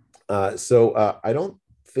 Yeah. So I don't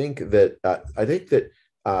think that. I think that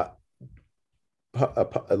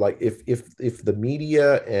like if the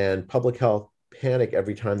media and public health panic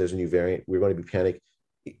every time there's a new variant, we're going to be panicked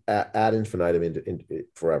ad infinitum into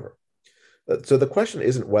forever. So the question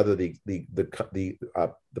isn't whether the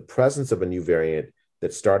presence of a new variant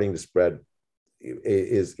that's starting to spread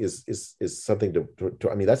is something to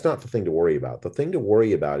I mean, that's not the thing to worry about. The thing to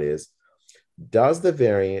worry about is, does the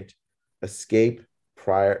variant escape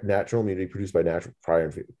natural immunity produced by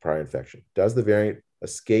prior infection? Does the variant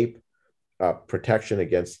escape protection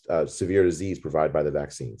against severe disease provided by the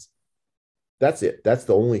vaccines? That's it. That's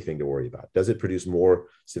the only thing to worry about. Does it produce more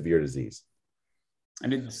severe disease?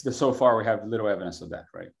 And so far we have little evidence of that,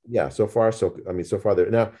 right? Yeah. So far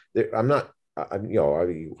I'm not.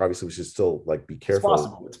 Obviously we should still like be careful.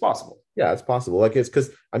 It's possible. Yeah, it's possible. Like it's because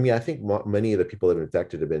I think many of the people that have been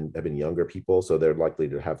infected have been younger people, so they're likely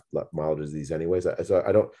to have mild disease anyways. So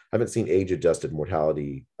I haven't seen age adjusted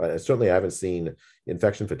mortality. Certainly, I haven't seen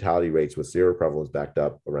infection fatality rates with zero prevalence backed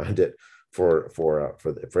up around it for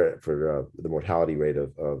the mortality rate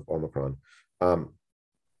of Omicron.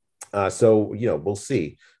 So we'll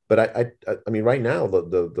see. But I mean, right now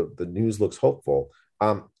the news looks hopeful.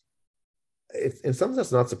 It's in some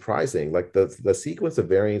sense not surprising. Like the sequence of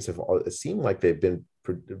variants have seemed like they've been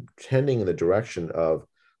tending in the direction of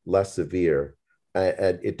less severe,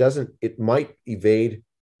 and it might evade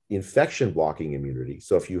infection blocking immunity.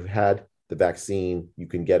 So if you had the vaccine, you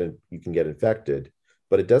can get infected,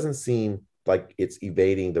 but it doesn't seem like it's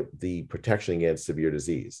evading the protection against severe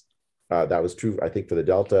disease. That was true, I think, for the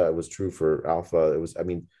Delta. It was true for Alpha. It was, I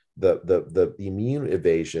mean, the immune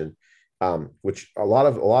evasion. Which a lot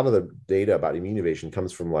of the data about immune evasion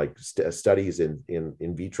comes from like studies in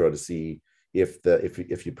vitro to see if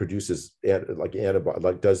it produces like antibody,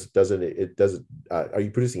 like are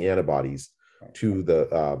you producing antibodies to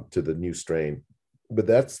the new strain? But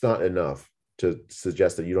that's not enough to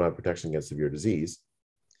suggest that you don't have protection against severe disease,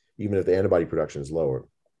 even if the antibody production is lower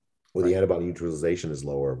or the antibody neutralization is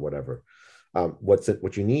lower, or whatever.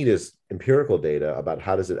 What you need is empirical data about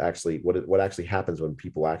how does it actually, what actually happens when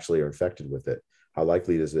people actually are infected with it. How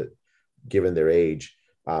likely is it, given their age,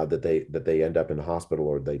 that they end up in the hospital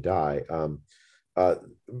or they die?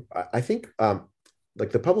 I think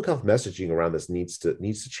like the public health messaging around this needs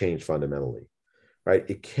to change fundamentally, right?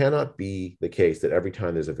 It cannot be the case that every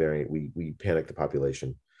time there's a variant, we panic the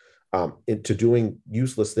population into doing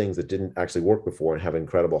useless things that didn't actually work before and have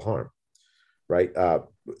incredible harm. Right,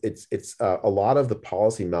 it's a lot of the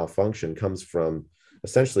policy malfunction comes from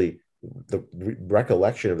essentially the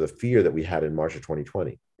recollection of the fear that we had in March of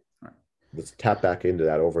 2020. Right. Let's tap back into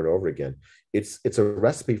that over and over again. It's a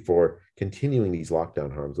recipe for continuing these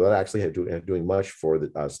lockdown harms without actually doing much for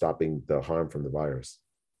stopping the harm from the virus.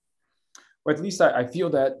 Or at least I feel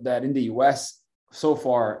that in the U.S. so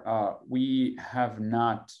far we have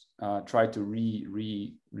not tried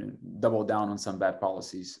to double down on some bad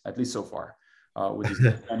policies, at least so far. With these,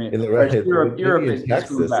 I mean, Europe is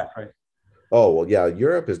doing that, right? Oh, well, yeah,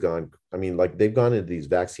 Europe has gone. I mean, like they've gone into these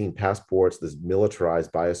vaccine passports, this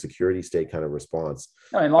militarized biosecurity state kind of response.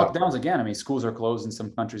 No, and Uh, lockdowns again. I mean, schools are closed in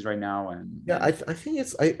some countries right now, yeah, and I think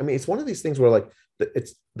I mean, it's one of these things where like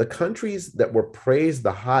it's the countries that were praised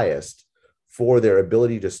the highest for their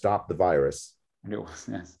ability to stop the virus.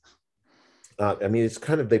 yes. I mean, it's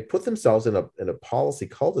kind of they put themselves in a policy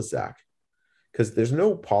cul-de-sac because there's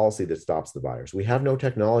no policy that stops the virus. We have no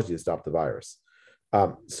technology to stop the virus.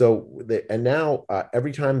 And now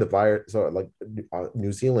every time the virus, so like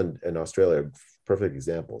New Zealand and Australia are perfect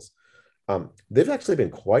examples. They've actually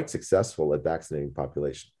been quite successful at vaccinating the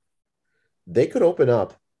population. They could open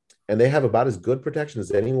up, and they have about as good protection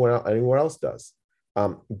as anywhere else does.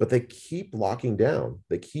 But they keep locking down.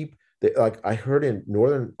 Like I heard in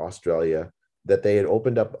Northern Australia that they had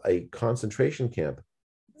opened up a concentration camp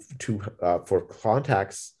to for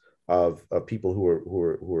contacts of people who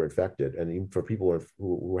were infected, and even for people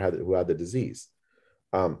who had the disease.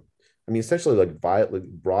 I mean, essentially, like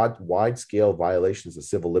wide scale violations of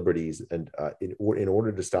civil liberties, and in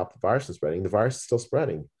order to stop the virus from spreading, the virus is still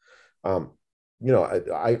spreading. Um,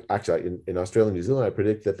 I actually in Australia and New Zealand, I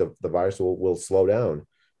predict that the virus will slow down,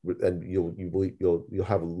 and you'll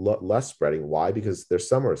have less spreading. Why? Because their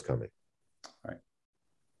summer is coming. Right.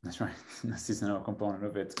 That's right. The seasonal component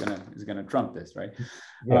of it's gonna trump this, right?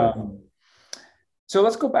 Yeah. So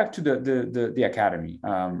let's go back to the academy.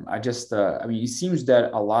 I mean, it seems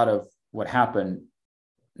that a lot of what happened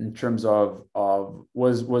in terms of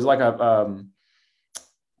was like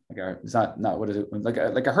it's not what is it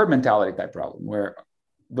like a herd mentality type problem where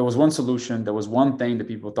there was one solution, there was one thing that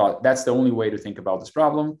people thought that's the only way to think about this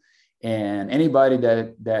problem, and anybody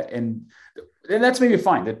and that's maybe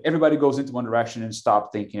fine that everybody goes into one direction and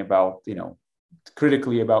stop thinking about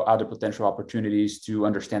critically about other potential opportunities to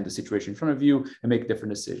understand the situation in front of you and make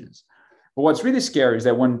different decisions. But what's really scary is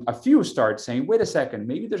that when a few start saying, wait a second,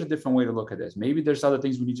 maybe there's a different way to look at this. Maybe there's other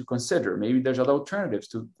things we need to consider. Maybe there's other alternatives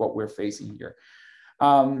to what we're facing here.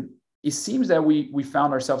 It seems that we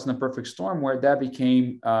found ourselves in a perfect storm where that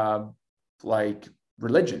became like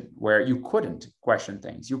religion, where you couldn't question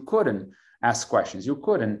things. You couldn't ask questions. You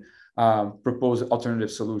couldn't propose alternative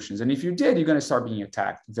solutions. And if you did, you're going to start being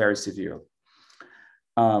attacked very severely.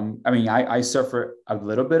 I mean, I suffer a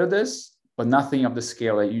little bit of this, but nothing of the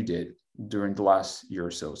scale that you did during the last year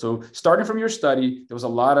or so. So starting from your study, there was a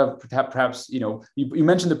lot of perhaps, you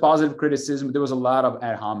mentioned the positive criticism, but there was a lot of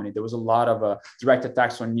ad hominem. There was a lot of direct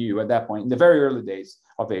attacks on you at that point in the very early days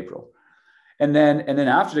of April. And then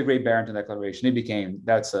after the Great Barrington Declaration, it became,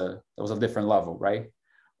 that was a different level, right?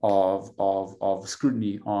 Of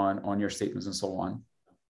scrutiny on your statements and so on.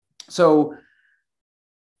 So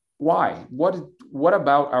why? What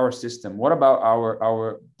about our system? What about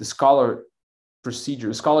the scholarly procedure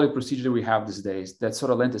that we have these days that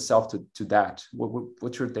sort of lent itself to that?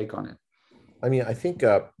 What's your take on it? I mean, I think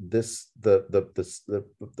the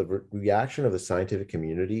reaction of the scientific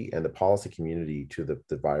community and the policy community to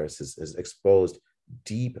the virus has exposed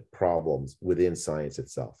deep problems within science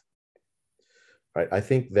itself. Right? I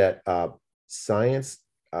think that science,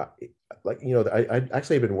 I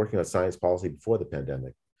actually have been working on science policy before the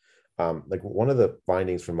pandemic. Like one of the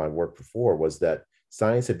findings from my work before was that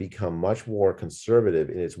science had become much more conservative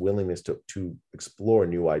in its willingness to explore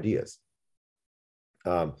new ideas.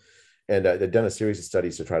 And they've done a series of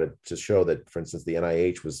studies to try to show that, for instance, the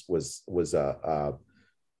NIH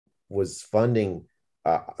was funding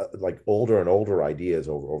like older and older ideas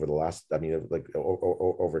over the last, I mean, like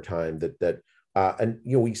over time and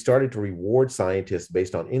we started to reward scientists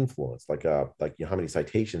based on influence, like how many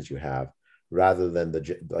citations you have, rather than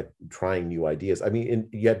like trying new ideas. I mean,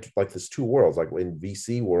 you had like this two worlds. Like in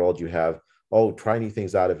VC world, you have, try new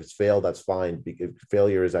things out. If it's failed, that's fine. Because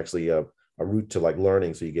failure is actually a route to like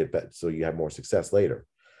learning, so you have more success later,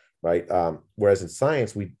 right? Whereas in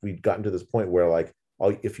science, we'd gotten to this point where like,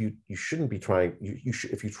 if you shouldn't be trying,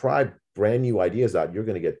 if you try brand new ideas out, you're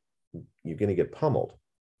going to get pummeled,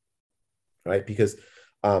 right? Because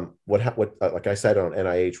like I said on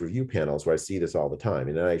NIH review panels, where I see this all the time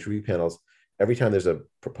in NIH review panels, every time there's a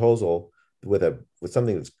proposal with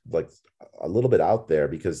something that's like a little bit out there,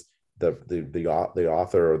 because the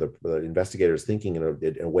author or the investigator is thinking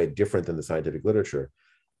in a way different than the scientific literature.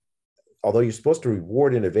 Although you're supposed to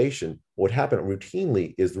reward innovation, what happened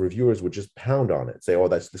routinely is the reviewers would just pound on it, say,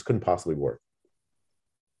 this couldn't possibly work.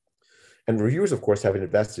 And reviewers, of course, have an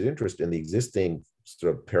invested interest in the existing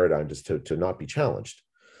sort of paradigm just to not be challenged.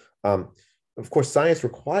 Of course, science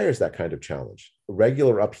requires that kind of challenge,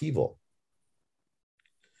 regular upheaval.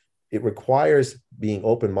 it requires being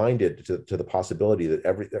open-minded to the possibility that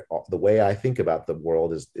the way I think about the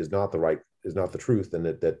world is not the truth, and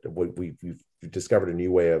that we've discovered a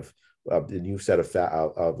new way of a new set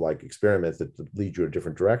of like experiments that lead you a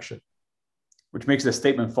different direction. Which makes the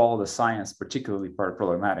statement follow the science particularly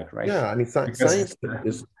problematic, right? Yeah, I mean, science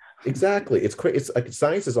is exactly. It's like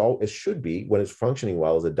science is all it should be when it's functioning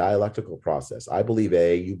well, is a dialectical process. I believe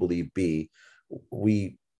A, you believe B.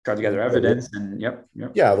 We got together evidence, and yep.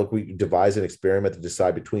 Yeah, look, we devise an experiment to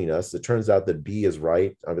decide between us. It turns out that B is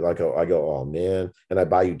right. I mean, like, I go, oh man, and I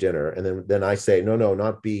buy you dinner, and then I say, no,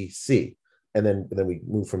 not B, C, and then we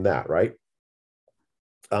move from that, right?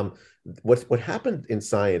 What happened in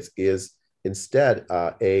science is instead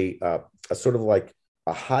a sort of like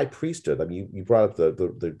a high priesthood. I mean, you brought up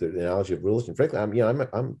the analogy of religion. Frankly,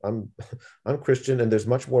 I'm Christian, and there's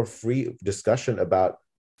much more free discussion about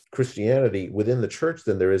Christianity within the church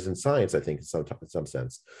than there is in science, I think, in some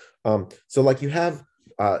sense. So like you have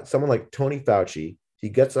someone like Tony Fauci. He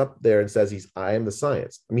gets up there and says I am the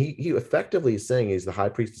science. I mean, he effectively is saying he's the high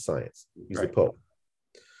priest of science. He's right. The Pope.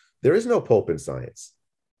 There is no Pope in science.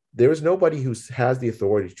 There is nobody who has the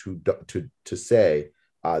authority to say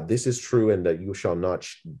this is true and that you shall not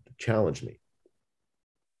challenge me.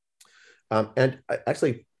 And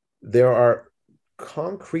actually, there are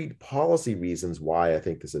concrete policy reasons why I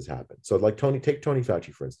think this has happened. So like take Tony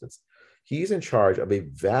Fauci, for instance. He's in charge of a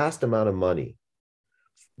vast amount of money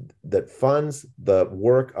that funds the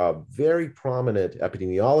work of very prominent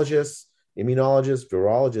epidemiologists, immunologists,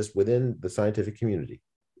 virologists within the scientific community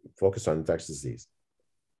focused on infectious disease.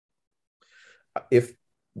 If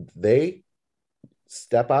they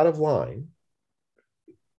step out of line,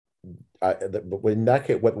 in that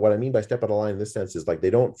case, what I mean by step out of line in this sense is like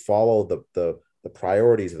they don't follow the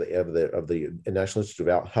priorities of the National Institute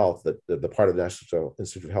of Health, the part of the National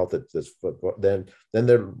Institute of Health then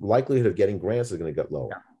their likelihood of getting grants is going to get lower.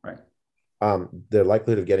 Yeah, right. Their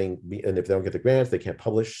likelihood of getting, and if they don't get the grants, they can't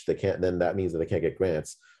publish. They can't. Then that means that they can't get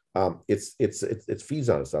grants. It feeds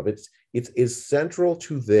on itself. It's central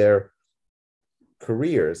to their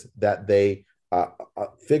careers that they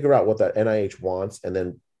figure out what the NIH wants and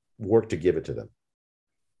then work to give it to them.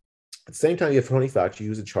 At the same time, you have Tony Fauci,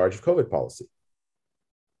 who's in charge of COVID policy.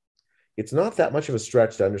 It's not that much of a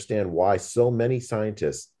stretch to understand why so many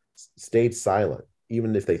scientists stayed silent,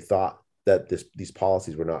 even if they thought that these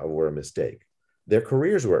policies were a mistake. Their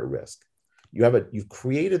careers were at risk. You've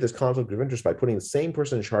created this conflict of interest by putting the same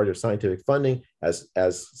person in charge of scientific funding as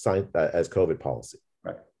COVID policy.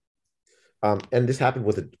 Right. And this happened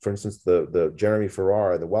with, for instance, the Jeremy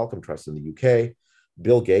Farrar and the Wellcome Trust in the UK,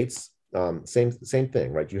 Bill Gates, same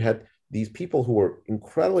thing, right? You had these people who were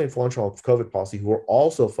incredibly influential on COVID policy who were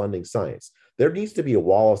also funding science. There needs to be a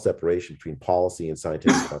wall of separation between policy and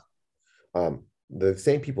scientific. The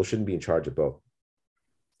same people shouldn't be in charge of both,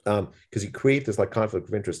 because you create this like conflict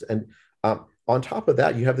of interest. And on top of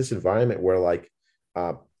that, you have this environment where like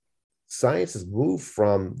science has moved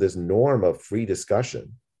from this norm of free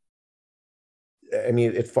discussion. I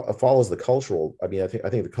mean, it follows the cultural. I mean, I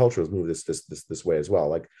think the culture has moved this way as well.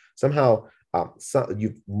 Like somehow,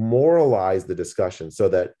 you've moralized the discussion so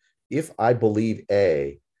that if I believe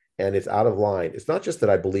A and it's out of line, it's not just that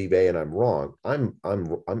I believe A and I'm wrong.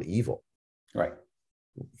 I'm evil, right?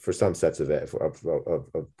 For some sets of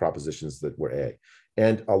propositions that were A,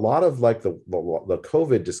 and a lot of like the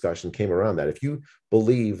COVID discussion came around that. If you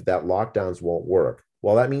believe that lockdowns won't work,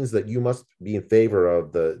 well, that means that you must be in favor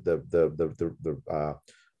of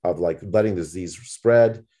of like letting the disease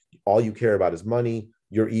spread. All you care about is money.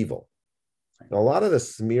 You're evil. And a lot of the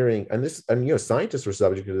smearing, and scientists were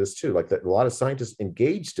subject to this too. Like that, a lot of scientists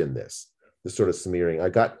engaged in this sort of smearing. I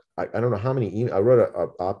don't know how many emails. I wrote an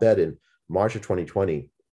op-ed in March of 2020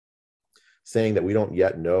 saying that we don't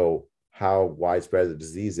yet know how widespread the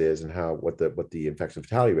disease is and what the infection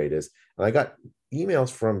fatality rate is. And I got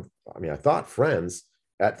emails from, I thought friends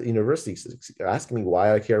at the university asking me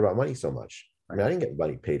why I care about money so much. I mean, I didn't get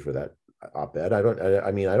money paid for that op-ed.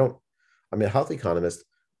 I'm a health economist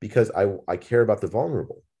because I care about the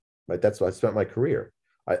vulnerable, right? That's why I spent my career.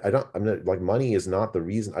 Money is not the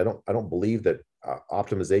reason. I don't believe that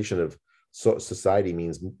optimization of society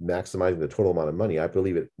means maximizing the total amount of money. I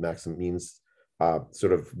believe it means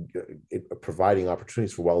providing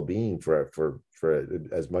opportunities for well-being for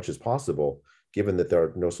as much as possible, given that there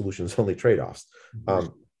are no solutions, only trade-offs.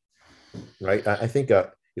 Right? I think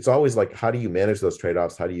it's always like, how do you manage those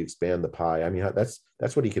trade-offs? How do you expand the pie? I mean,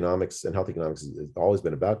 that's what economics and health economics has always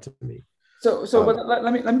been about to me. So, but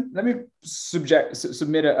let me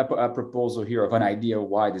submit a proposal here of an idea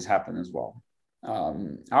why this happened as well.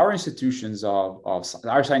 Our institutions of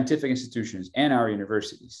our scientific institutions and our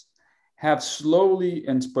universities have slowly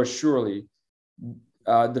and but surely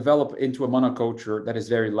developed into a monoculture that is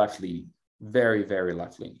very left-leaning, very, very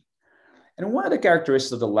left-leaning. And one of the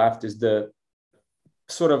characteristics of the left is the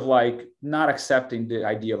sort of like not accepting the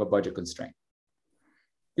idea of a budget constraint.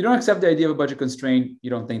 You don't accept the idea of a budget constraint,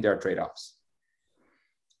 you don't think there are trade-offs.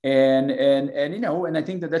 And I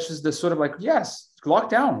think that's just the sort of like, yes,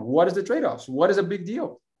 lockdown. What is the trade-offs? What is a big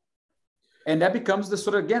deal? And that becomes the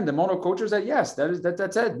sort of, again, the monocultures that, yes,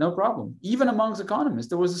 that's it, no problem. Even amongst economists,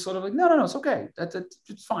 there was a sort of like, no, it's okay.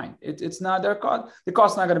 It's fine. It's not, the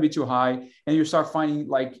cost's not going to be too high. And you start finding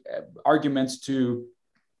like arguments to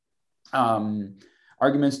the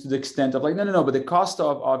extent of like, no, but the cost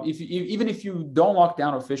of even if you don't lock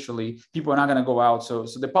down officially, people are not going to go out. So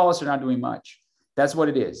the policy are not doing much. That's what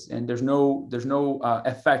it is. And there's no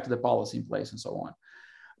effect of the policy in place and so on.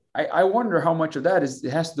 I wonder how much of that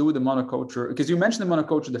it has to do with the monoculture, because you mentioned the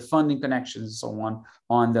monoculture, the funding connections and so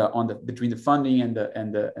on the between the funding and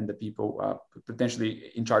the people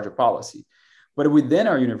potentially in charge of policy. But within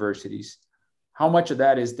our universities, how much of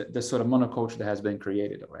that is the sort of monoculture that has been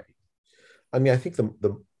created already? I mean, I think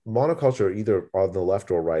the monoculture either on the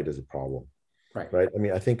left or right is a problem. Right. I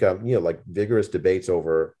mean, I think like vigorous debates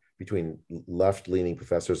between left-leaning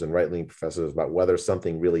professors and right-leaning professors about whether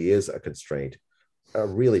something really is a constraint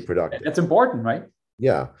really productive. That's important, right?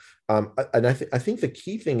 Yeah, and I think the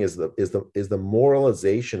key thing is the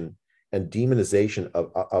moralization and demonization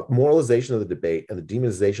of moralization of the debate and the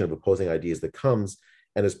demonization of opposing ideas that comes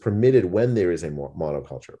and is permitted when there is a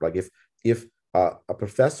monoculture. Like if a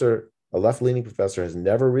left-leaning professor has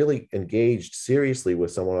never really engaged seriously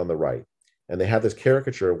with someone on the right, and they have this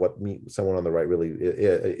caricature of what someone on the right really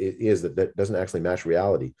is that doesn't actually match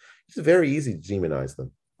reality, it's very easy to demonize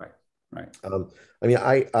them. Right. I mean,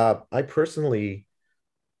 I personally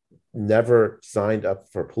never signed up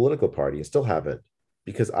for a political party and still haven't,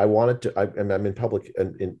 because I wanted to. I'm in public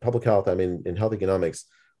health. I'm in health economics.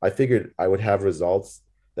 I figured I would have results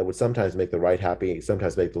that would sometimes make the right happy,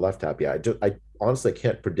 sometimes make the left happy. I honestly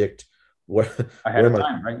can't predict what ahead of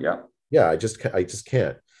time, right? Yeah. I just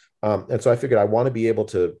can't. And so I figured I want to be able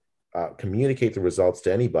to communicate the results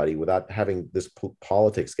to anybody without having this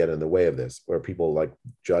politics get in the way of this, where people like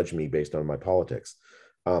judge me based on my politics.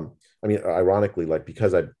 I mean, ironically, like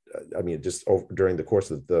because during the course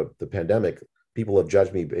of the pandemic, people have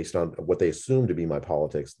judged me based on what they assume to be my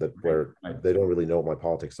politics, where they don't really know what my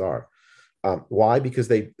politics are. Why? Because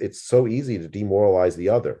it's so easy to demoralize the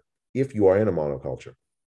other if you are in a monoculture,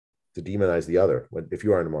 to demonize the other if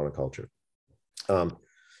you are in a monoculture.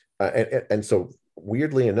 And so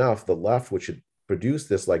weirdly enough, the left, which should produce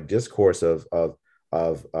this like discourse of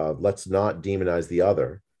let's not demonize the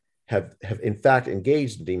other, have in fact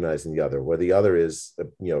engaged in demonizing the other, where the other is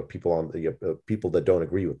people people that don't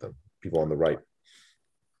agree with them, people on the right.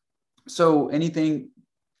 So anything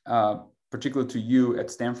particular to you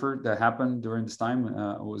at Stanford that happened during this time?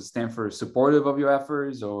 Was Stanford supportive of your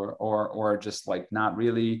efforts, or just like not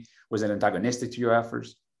really? Was it antagonistic to your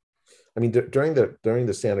efforts? I mean, during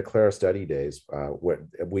the Santa Clara study days,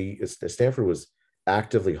 Stanford was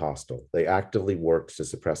actively hostile. They actively worked to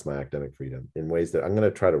suppress my academic freedom in ways that I'm going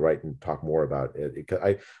to try to write and talk more about it.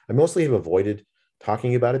 I mostly have avoided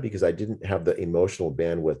talking about it because I didn't have the emotional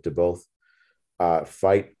bandwidth to both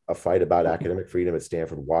fight a fight about academic freedom at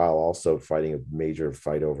Stanford while also fighting a major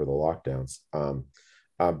fight over the lockdowns.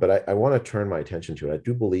 But I want to turn my attention to it. I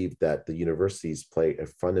do believe that the universities play a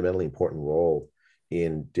fundamentally important role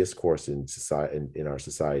in discourse in society, in our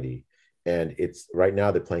society, and it's right now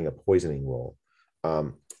they're playing a poisoning role.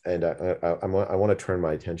 And I want to turn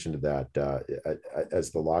my attention to that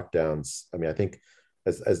as the lockdowns. I mean, I think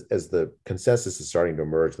as the consensus is starting to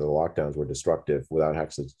emerge that the lockdowns were destructive without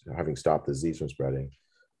actually having stopped the disease from spreading.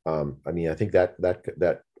 I mean, I think that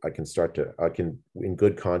I can in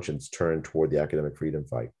good conscience turn toward the academic freedom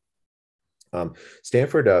fight.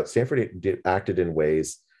 Stanford acted in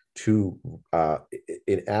ways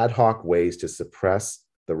in ad hoc ways to suppress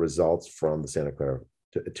the results from the Santa Clara,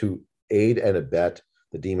 to aid and abet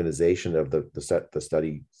the demonization of the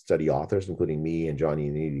study authors, including me and John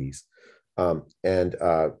Ioannidis, and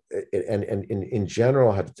in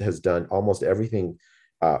general has done almost everything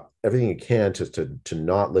it can to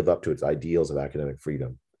not live up to its ideals of academic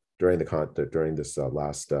freedom during this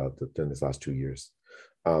last 2 years.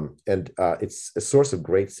 And it's a source of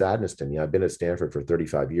great sadness to me. I've been at Stanford for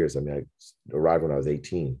 35 years. I mean, I arrived when I was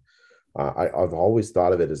 18. I've always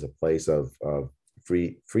thought of it as a place of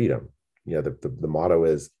freedom. You know, the motto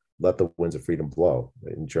is "Let the winds of freedom blow"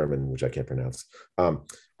 in German, which I can't pronounce. And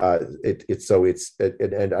I've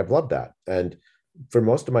loved that. And for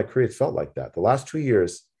most of my career, it's felt like that. The last 2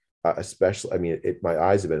 years especially, I mean, my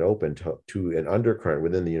eyes have been opened to an undercurrent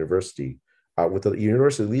within the university, with the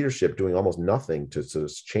university leadership doing almost nothing to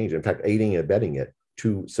change it. In fact, aiding and abetting it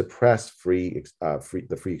to suppress the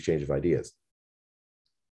free exchange of ideas.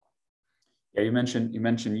 Yeah, you mentioned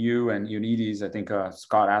you and Unides. I think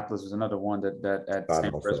Scott Atlas was another one that at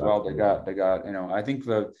Stanford as well. They got I think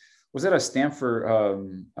was it a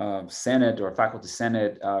Stanford Senate or faculty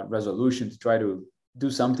Senate resolution to try to do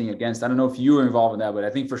something against. I don't know if you were involved in that, but I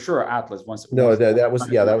think for sure Atlas once. No, that was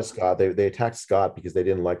Scott. They attacked Scott because they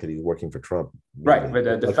didn't like that he was working for Trump. Right, but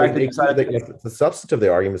the fact that the substance of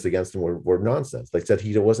their arguments against him were nonsense. They said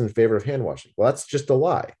he wasn't in favor of hand washing. Well, that's just a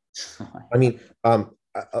lie. I mean,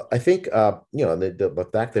 I think the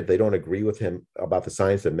fact that they don't agree with him about the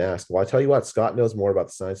science of masks. Well, I tell you what, Scott knows more about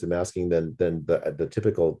the science of masking than the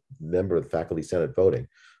typical member of the faculty senate voting.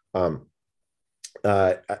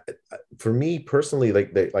 For me personally,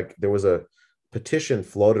 there was a petition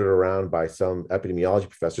floated around by some epidemiology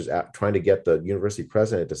professors trying to get the university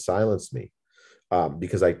president to silence me,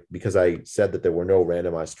 because I said that there were no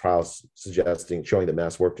randomized trials showing that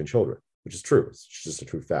masks worked in children, which is true. It's just a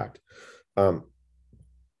true fact. The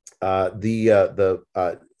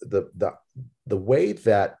way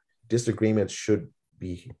that disagreements should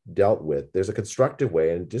be dealt with, there's a constructive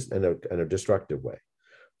way and a destructive way.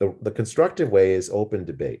 The constructive way is open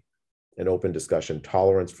debate and open discussion,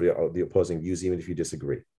 tolerance for the opposing views, even if you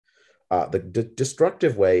disagree. The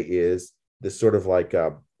destructive way is this sort of like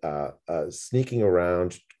sneaking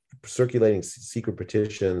around, circulating secret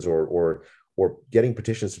petitions or getting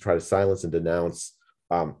petitions to try to silence and denounce.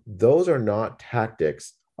 Those are not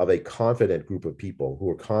tactics of a confident group of people who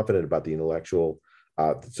are confident about the intellectual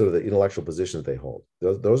positions they hold.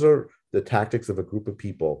 Those are the tactics of a group of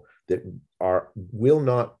people that will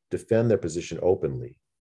not defend their position openly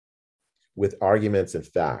with arguments and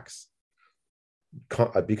facts,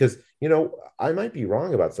 because I might be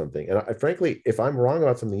wrong about something, and frankly, if I'm wrong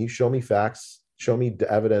about something, you show me facts, show me the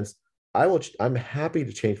evidence. I'm happy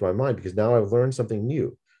to change my mind because now I've learned something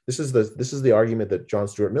new. This is the argument that John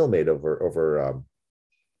Stuart Mill made over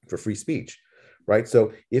for free speech, right?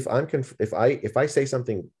 So if I say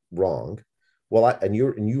something wrong, well, and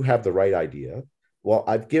you have the right idea, well,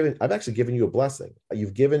 I've actually given you a blessing.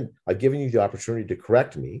 I've given you the opportunity to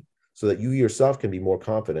correct me so that you yourself can be more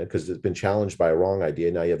confident because it's been challenged by a wrong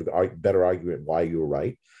idea. Now you have a better argument why you were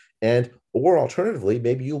right, or alternatively,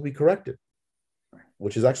 maybe you'll be corrected,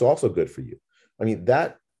 which is actually also good for you. I mean,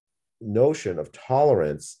 that notion of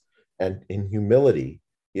tolerance and in humility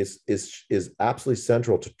is absolutely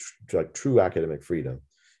central to like true academic freedom.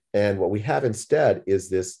 And what we have instead is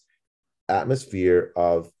this atmosphere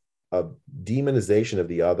of demonization of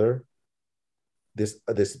the other, this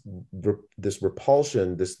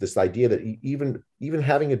repulsion, this idea that even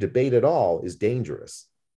having a debate at all is dangerous.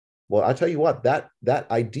 Well, I tell you what, that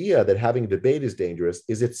idea that having a debate is dangerous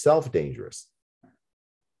is itself dangerous.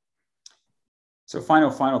 So final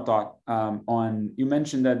thought on, you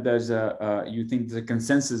mentioned that there's you think there's a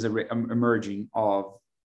consensus emerging of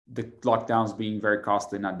the lockdowns being very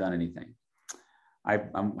costly, not done anything.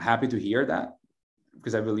 I'm happy to hear that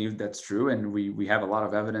because I believe that's true. And we have a lot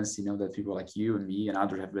of evidence, that people like you and me and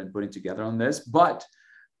others have been putting together on this, but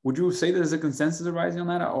would you say there's a consensus arising on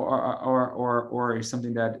that, or is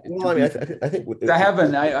something that? Well, I mean, I think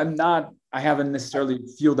I haven't necessarily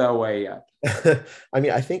feel that way yet. I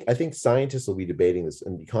mean, I think scientists will be debating this,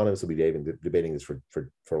 and economists will be debating this for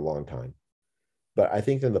a long time. But I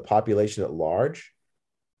think in the population at large,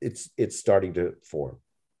 it's starting to form,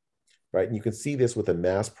 right? And you can see this with the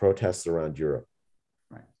mass protests around Europe,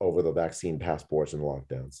 right, over the vaccine passports and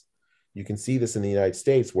lockdowns. You can see this in the United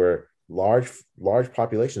States, where large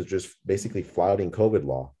populations just basically flouting COVID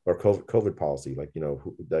law or COVID policy,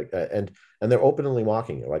 and they're openly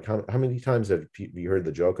mocking it. Like how many times have you heard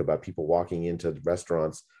the joke about people walking into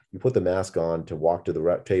restaurants? You put the mask on to walk to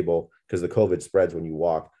the table because the COVID spreads when you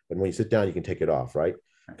walk, and when you sit down, you can take it off, right?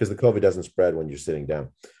 Because the COVID doesn't spread when you're sitting down.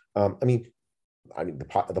 I mean,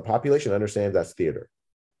 the population understands that's theater,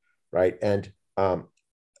 right? And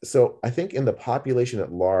so I think in the population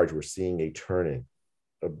at large, we're seeing a turning.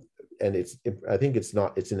 And I think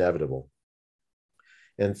it's inevitable.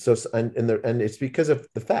 And so, and it's because of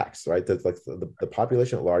the facts, right? That like the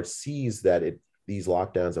population at large sees that these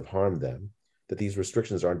lockdowns have harmed them, that these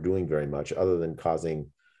restrictions aren't doing very much other than causing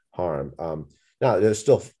harm. Now there's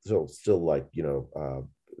still like,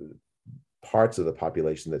 parts of the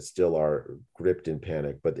population that still are gripped in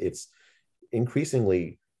panic, but it's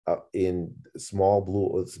increasingly in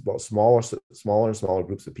smaller and smaller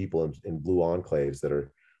groups of people in blue enclaves that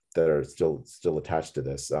are still attached to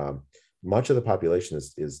this. Much of the population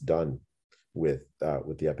is done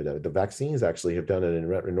the epidemic. The vaccines actually have done an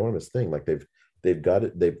enormous thing. Like they've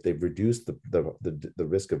reduced the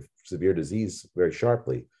risk of severe disease very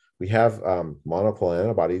sharply. We have monoclonal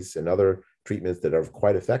antibodies and other treatments that are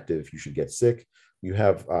quite effective if you should get sick. You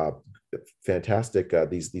have fantastic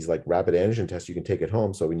these like rapid antigen tests you can take at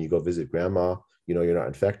home. So when you go visit grandma, you're not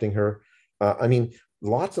infecting her. I mean,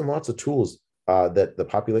 lots and lots of tools that the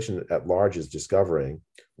population at large is discovering,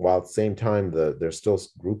 while at the same time there's still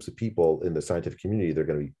groups of people in the scientific community they're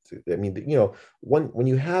going to be. I mean, when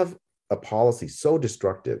you have a policy so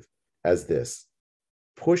destructive as this,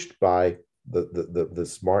 pushed by the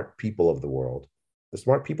smart people of the world, the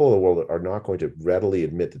smart people of the world are not going to readily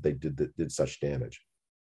admit that they did such damage,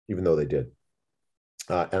 even though they did.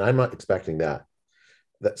 And I'm not expecting that.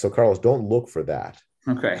 So Carlos, don't look for that.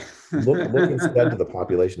 Okay. look instead to the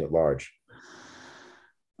population at large.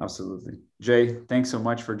 Absolutely. Jay, thanks so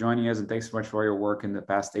much for joining us, and thanks so much for your work in the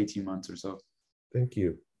past 18 months or so. Thank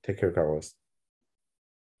you. Take care, Carlos.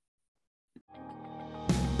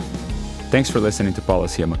 Thanks for listening to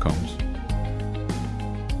Policy at McCombs.